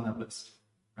ourselves on that list,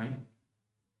 right?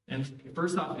 And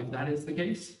first off, if that is the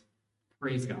case,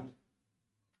 praise God.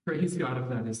 Praise God if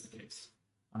that is the case.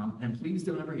 And please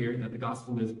don't ever hear that the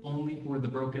gospel is only for the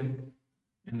broken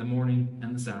and the mourning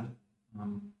and the sad,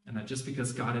 and that just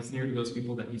because God is near to those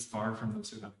people that he's far from those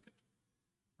who have it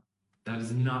good. That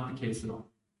is not the case at all.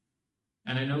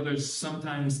 And I know there's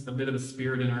sometimes a bit of a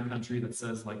spirit in our country that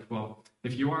says, like, well,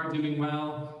 if you are doing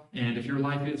well and if your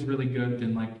life is really good,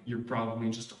 then like you're probably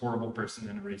just a horrible person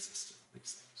and a racist.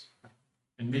 These things.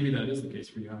 And maybe that is the case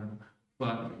for you, I don't know.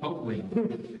 But hopefully.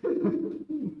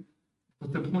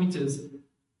 But the point is,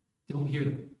 don't hear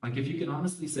that. Like if you can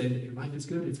honestly say that your life is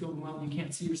good, it's going well, you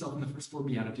can't see yourself in the first four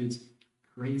Beatitudes,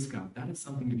 praise God. That is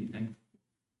something to be thankful for.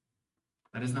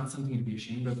 That is not something to be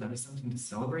ashamed of. That is something to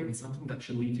celebrate and something that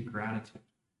should lead to gratitude,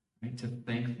 right? To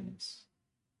thankfulness.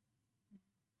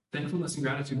 Thankfulness and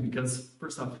gratitude because,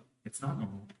 first off, it's not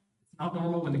normal. It's not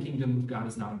normal when the kingdom of God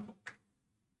is not in full.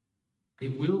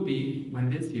 It will be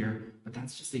when it is here, but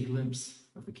that's just a glimpse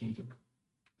of the kingdom.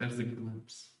 That is a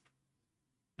glimpse.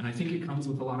 And I think it comes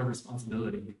with a lot of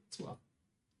responsibility as well.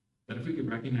 That if we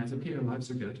could recognize, okay, our lives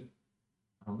are good,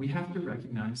 we have to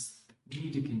recognize that we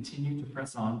need to continue to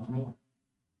press on for more.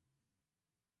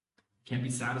 Can't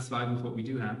be satisfied with what we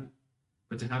do have,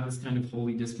 but to have this kind of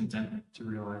holy discontentment to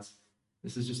realize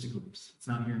this is just a glimpse. It's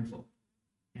not here in full.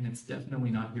 And it's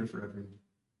definitely not here for everyone.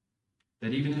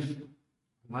 That even if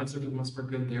our lives are for the most part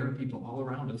good, there are people all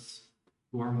around us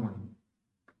who are mourning,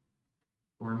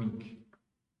 who are meek,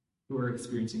 who are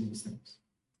experiencing these things.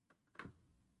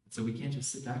 So we can't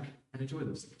just sit back and enjoy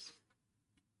those things.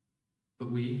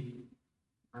 But we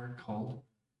are called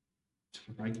to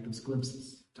provide those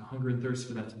glimpses, to hunger and thirst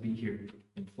for that to be here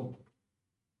in full.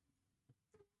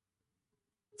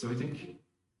 So I think in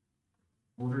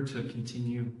order to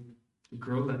continue to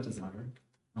grow that desire,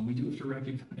 we do have to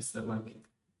recognize that,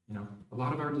 a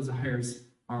lot of our desires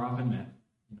are often met.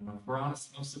 If we're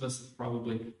honest, most of us have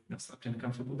probably slept in a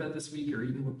comfortable bed this week or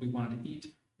eaten what we wanted to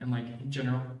eat, and in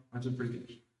general, lives are pretty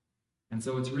good. And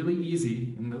so it's really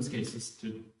easy in those cases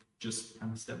to just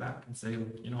kind of step back and say,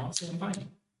 honestly, I'm fine.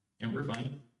 And we're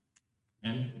fine.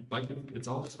 And it's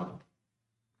all just fine.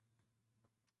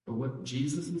 But what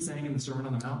Jesus is saying in the Sermon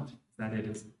on the Mount is that it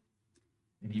isn't.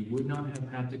 And he would not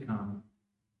have had to come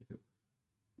if it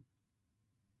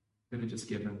could have just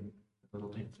given a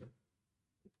little answer.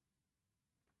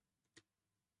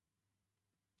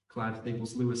 Clive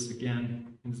Staples Lewis,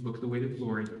 again, in his book, The Weight of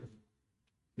Glory,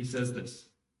 he says this: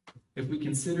 if we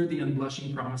consider the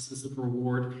unblushing promises of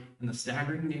reward and the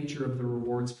staggering nature of the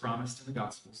rewards promised in the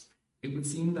Gospels, it would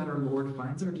seem that our Lord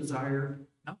finds our desire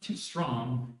not too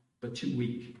strong, but too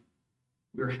weak.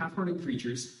 We are half-hearted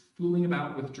creatures, fooling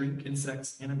about with drink and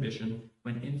sex and ambition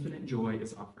when infinite joy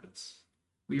is offered us.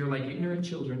 We are like ignorant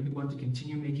children who want to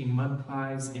continue making mud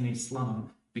pies in a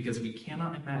slum because we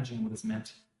cannot imagine what is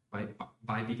meant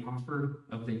by the offer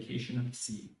of vacation at the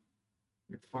sea.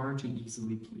 We are far too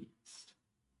easily pleased.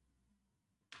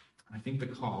 I think the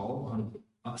call on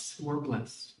us who are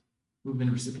blessed, who have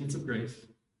been recipients of grace,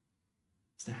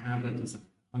 is to have that desire,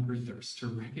 hunger and thirst, to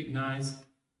recognize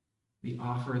the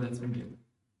offer that's been given,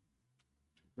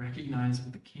 to recognize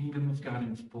what the kingdom of God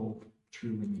in full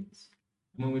truly means.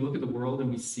 And when we look at the world and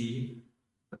we see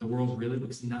that the world really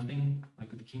looks nothing like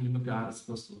what the kingdom of God is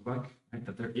supposed to look like, right?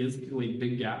 That there is really a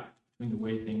big gap between the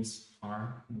way things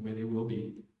are and the way they will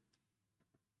be,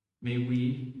 may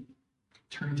we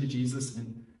turn to Jesus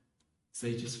and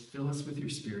Say, just fill us with your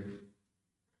Spirit.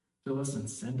 Fill us and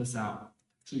send us out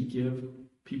to give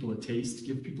people a taste,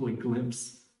 give people a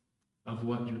glimpse of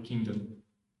what your kingdom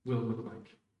will look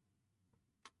like.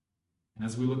 And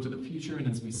as we look to the future and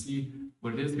as we see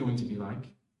what it is going to be like,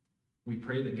 we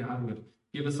pray that God would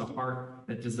give us a heart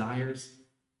that desires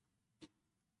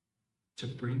to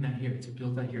bring that here, to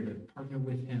build that here, to partner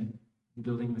with him in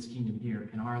building this kingdom here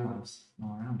in our lives and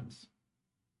all around us.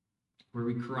 Where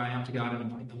we cry out to God and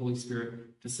invite the Holy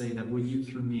Spirit to say that, will you,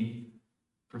 through me,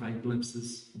 provide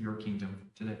glimpses of your kingdom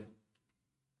today?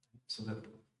 So that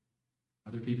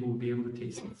other people will be able to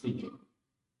taste and see.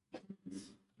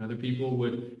 Other people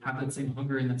would have that same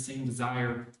hunger and that same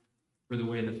desire for the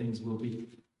way that things will be.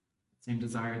 The same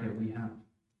desire that we have.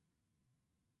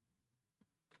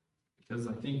 Because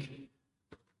I think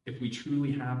if we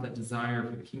truly have that desire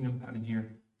for the kingdom of heaven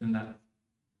here, then that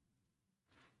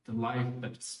the life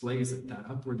that displays it, that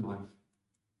upward life,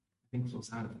 I think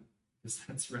flows out of it. Because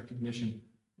that's recognition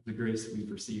of the grace that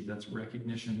we've received. That's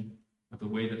recognition of the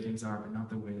way that things are, but not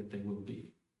the way that they will be.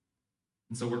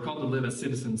 And so we're called to live as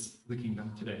citizens of the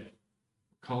kingdom today.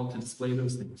 We're called to display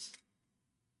those things.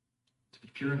 To be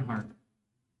pure in heart.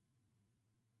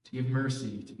 To give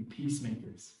mercy. To be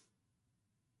peacemakers.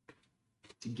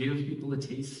 To give people a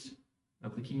taste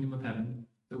of the kingdom of heaven,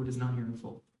 though it is not here in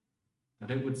full. That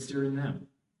it would stir in them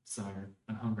desire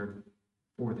and hunger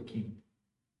for the king.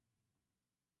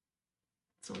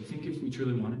 So I think if we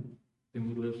truly want it, then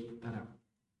we live that out.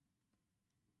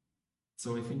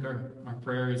 So I think our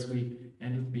prayer as we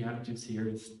end with the Beatitudes here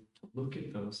is to look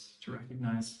at those, to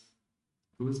recognize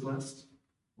who is blessed,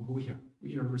 or who we are.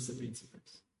 We are recipients of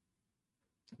grace.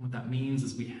 And what that means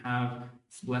is we have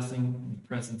this blessing and the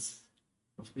presence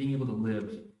of being able to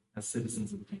live as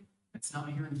citizens of the kingdom. It's not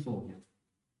here in full yet.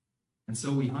 And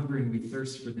so we hunger and we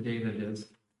thirst for the day that it is,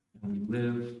 and we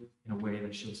live in a way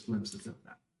that shows glimpses of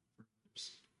that for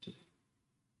others today.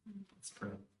 Let's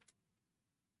pray.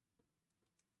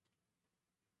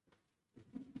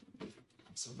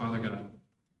 So, Father God,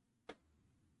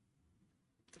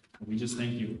 we just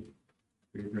thank you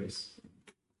for your grace.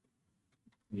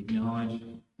 We acknowledge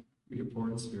for your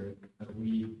poured Spirit that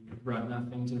we have brought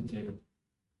nothing to the table.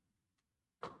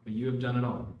 But you have done it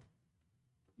all.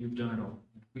 You've done it all.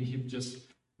 We have just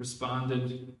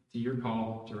responded to your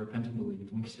call to repent and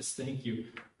believe. And we just thank you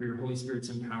for your Holy Spirit's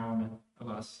empowerment of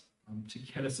us to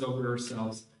get us over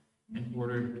ourselves in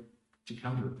order to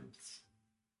come to repentance,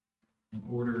 in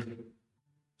order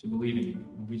to believe in you.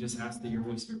 And we just ask that your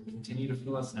Holy Spirit will continue to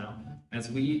fill us now as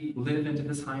we live into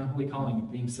this high and holy calling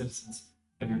of being citizens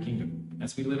of your kingdom,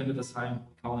 as we live into this high and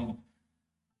holy calling of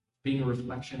being a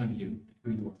reflection of you and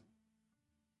who you are.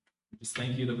 We just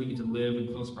thank you that we get to live in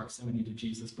close proximity to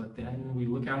Jesus, but then we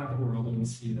look out at the world and we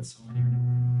see that so many are not.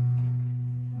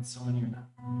 And so many are not.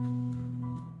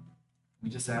 We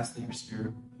just ask that your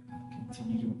Spirit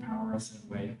continue to empower us in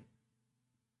a way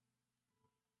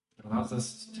that allows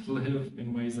us to live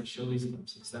in ways that show these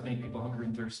glimpses, that make people hungry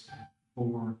and thirst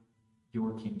for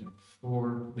your kingdom,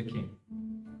 for the King.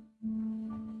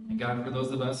 And God, for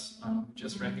those of us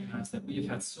just recognize that we have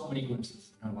had so many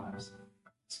glimpses in our lives of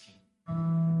this King.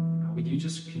 Would you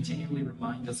just continually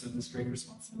remind us of this great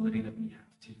responsibility that we have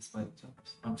to display it to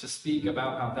others? To speak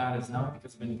about how that is not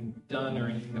because of anything we've done or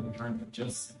anything that we've earned, but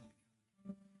just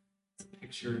simply it's a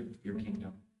picture of your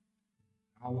kingdom.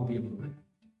 How we'll be able to live.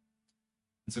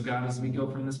 And so, God, as we go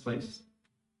from this place,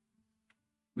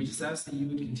 we just ask that you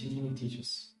would continually teach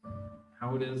us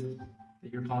how it is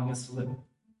that you're calling us to live.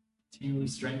 Continually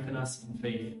strengthen us in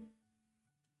faith.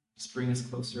 Just bring us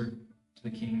closer to the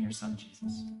King, your Son,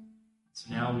 Jesus. So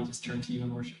now we just turn to you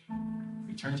in worship.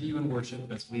 We turn to you in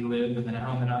worship as we live in the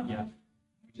now and the not yet.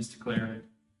 We just declare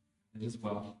it as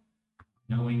well,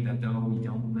 knowing that though we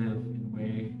don't live in a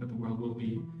way that the world will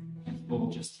be in full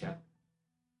just yet,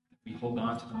 we hold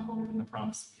on to the hope and the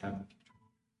promise we have in the future.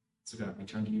 So God, we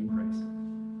turn to you in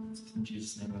praise. It's in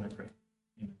Jesus' name that I pray.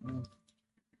 Amen.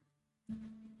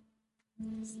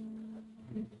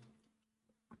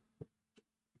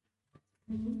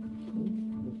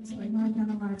 So I know I've done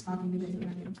a lot of talking today, but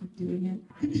I'm going to keep doing it.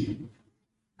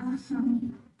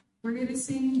 We're going to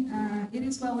sing It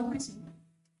Is Well With My Soul.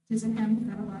 It is a hymn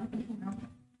that a lot of people know.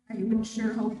 I would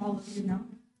sure hope all of you know.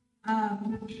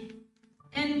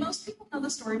 And most people know the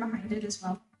story behind it as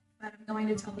well, but I'm going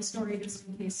to tell the story just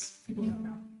in case people don't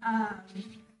know.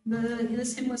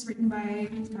 This hymn was written by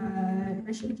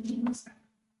Bishop James Beck,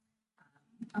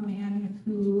 a man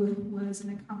who was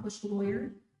an accomplished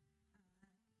lawyer.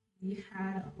 He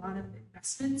had a lot of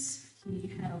investments. He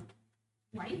had a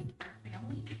wife, a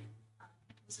family.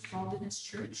 was involved in his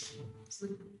church. He's a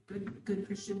good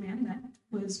Christian man that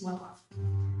was well off.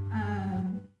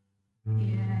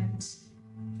 And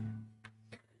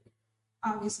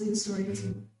obviously the story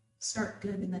doesn't start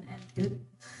good and then end good.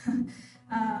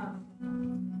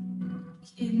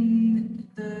 In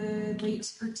the late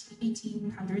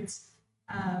 1800s,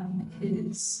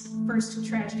 his first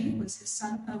tragedy was his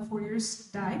son of 4 years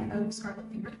died of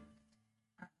scarlet fever,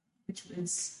 which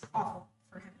was awful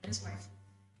for him and his wife.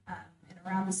 And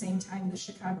around the same time, the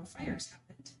Chicago fires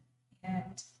happened,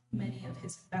 and many of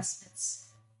his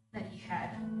investments that he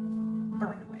had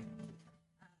burned away.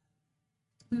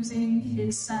 Losing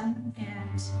his son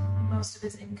and most of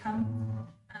his income,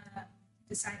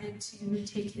 decided to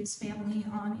take his family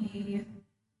on a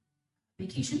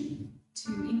vacation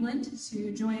to England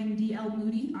to join D.L.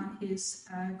 Moody on his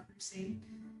crusade.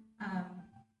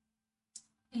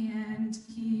 And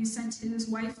he sent his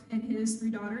wife and his 3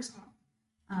 daughters off,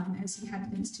 as he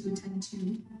had things to attend to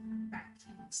back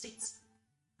in the States.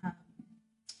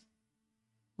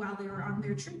 While they were on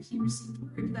their trip, he received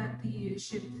word that the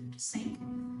ship sank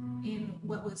in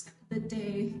what was at the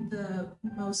day the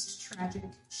most tragic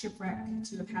shipwreck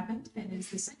to have happened, and is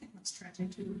the second most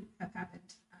tragic to have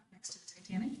happened next to the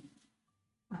Titanic.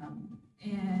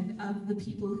 And of the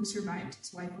people who survived,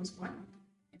 his wife was one,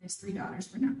 and his 3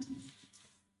 daughters were not.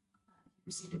 He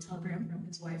received a telegram from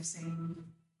his wife saying,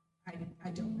 I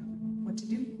don't know what to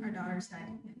do. Our daughters died,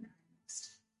 and I'm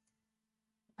next.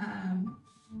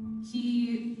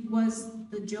 He was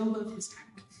the Job of his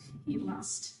time. He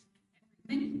lost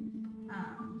everything.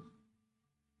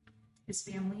 His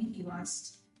family, he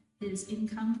lost his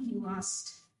income, he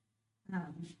lost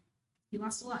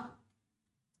a lot.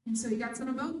 And so he gets on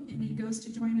a boat and he goes to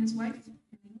join his wife in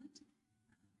England.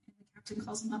 And the captain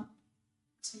calls him up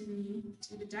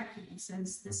to the deck and he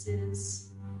says, "This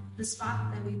is the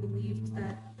spot that we believed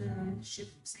that the ship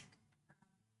sank,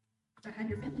 that had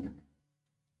your family on it.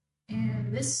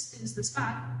 And this is the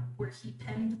spot where he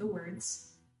penned the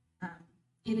words,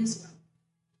 'It is well.'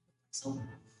 So,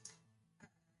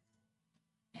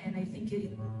 and I think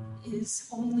it is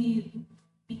only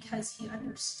because he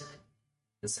understood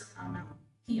the Sermon on the Mount.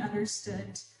 He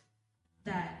understood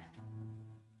that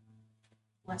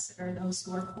blessed are those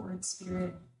who are poor in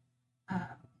spirit,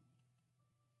 that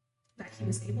he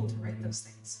was able to write those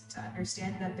things, to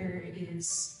understand that there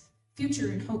is future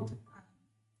and hope in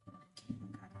the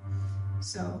kingdom of God.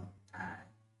 So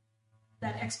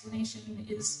that explanation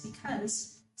is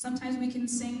because sometimes we can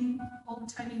sing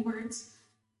old-timey words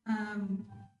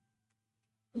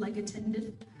like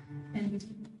attended and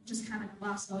just kind of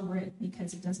gloss over it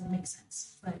because it doesn't make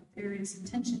sense. But there is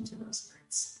intention to those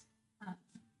words.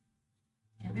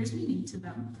 And there's meaning to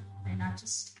them. They're not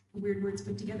just weird words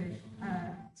put together.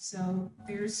 So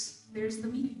there's the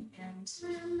meaning, and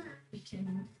we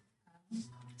can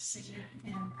sing it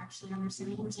and actually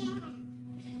understand what we're saying.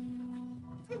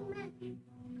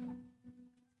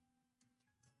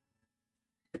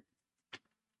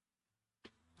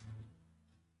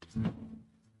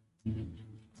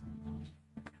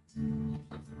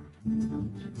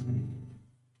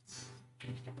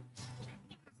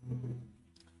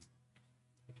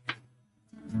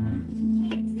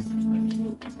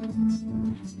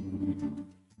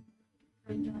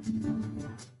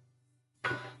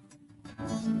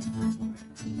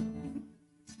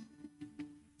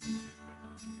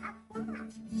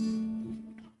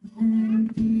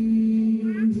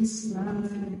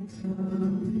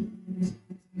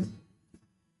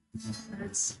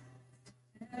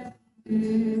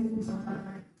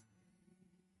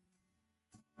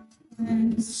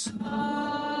 And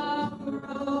sorrows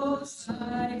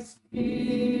I feel.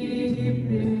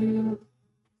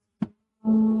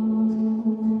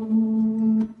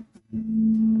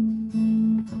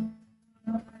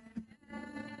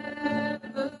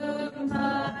 Wherever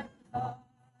my heart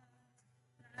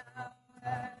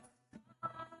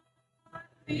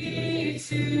be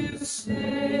to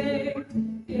say,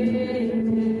 it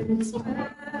is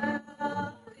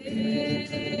well,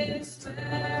 it is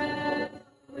well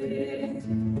with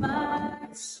my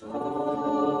soul.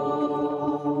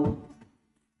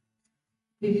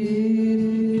 It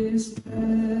is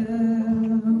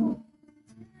well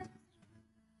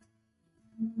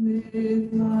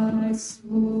with my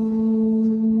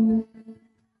soul.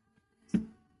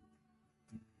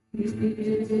 It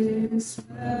is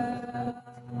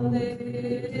well, it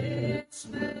is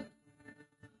well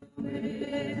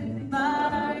with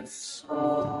my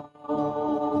soul.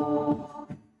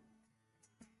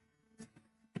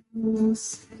 Oh,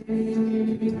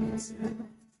 Savior,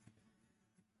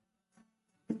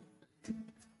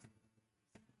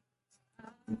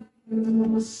 I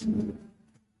will sing.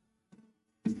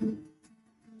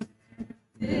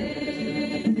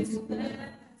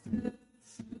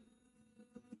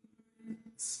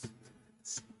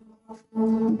 So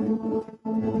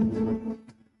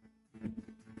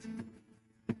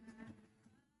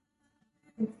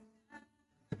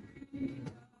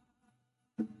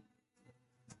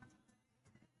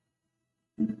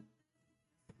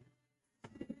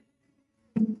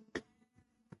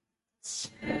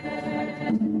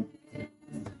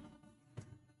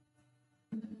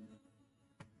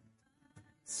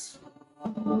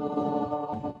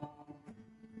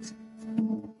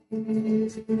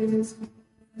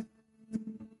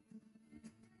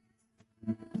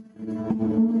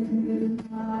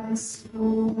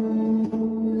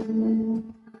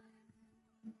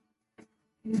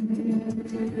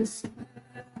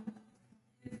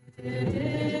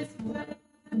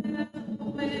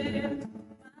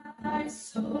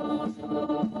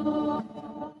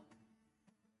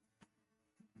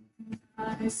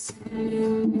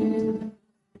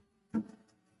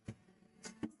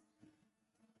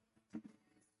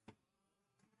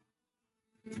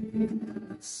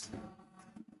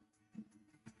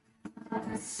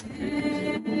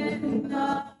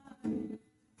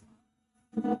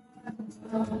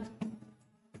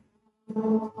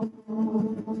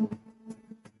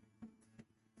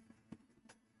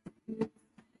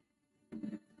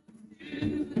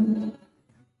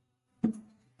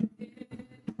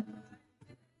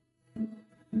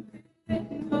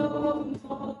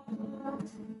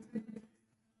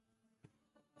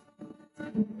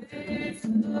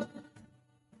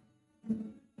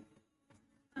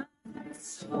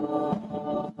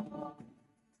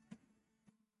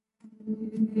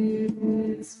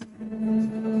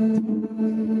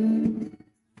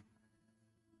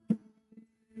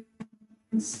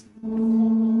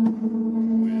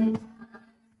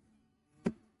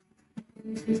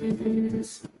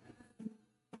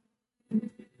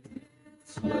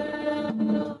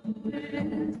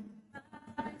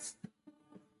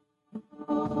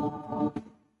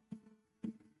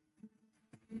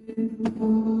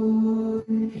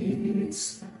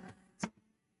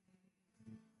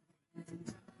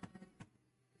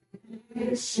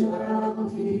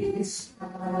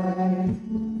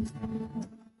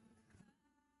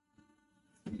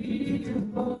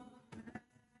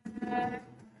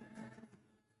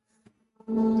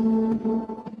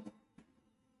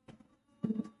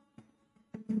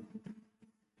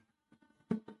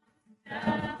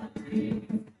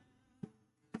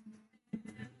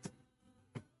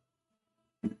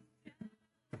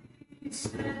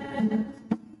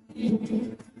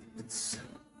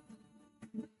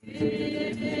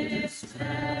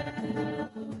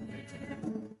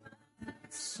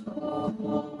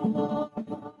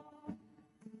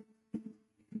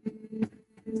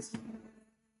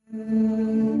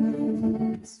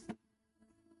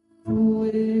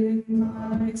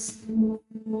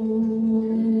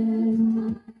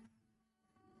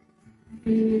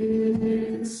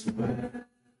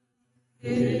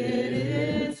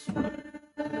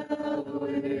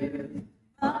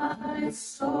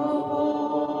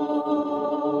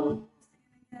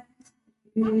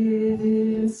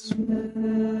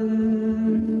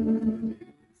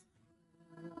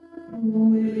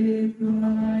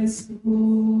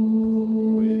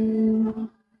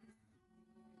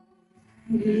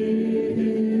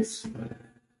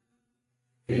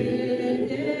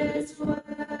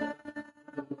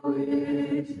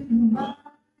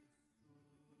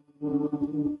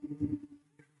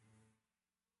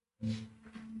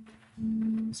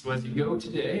as you go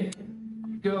today,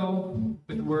 go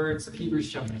with the words of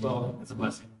Hebrews chapter 12 as a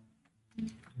blessing.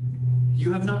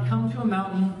 You have not come to a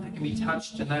mountain that can be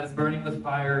touched and that is burning with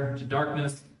fire, to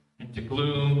darkness and to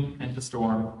gloom and to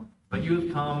storm, but you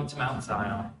have come to Mount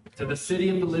Zion, to the city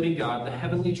of the living God, the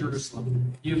heavenly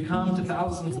Jerusalem. You have come to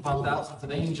thousands upon thousands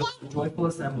of angels, the joyful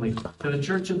assembly, to the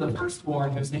church of the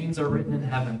firstborn whose names are written in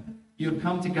heaven. You have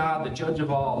come to God, the judge of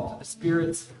all, to the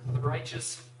spirits of the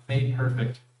righteous made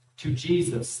perfect, to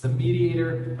Jesus, the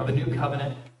mediator of a new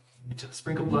covenant, and to the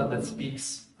sprinkled blood that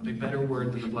speaks of a better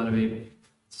word than the blood of Abel.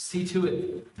 So see to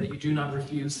it that you do not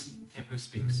refuse him who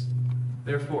speaks.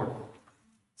 Therefore,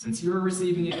 since you are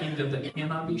receiving a kingdom that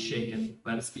cannot be shaken,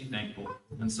 let us be thankful,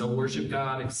 and so worship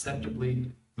God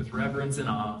acceptably with reverence and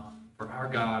awe, for our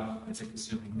God is a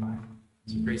consuming fire.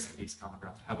 So grace and peace, common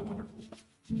ground. Have a wonderful week.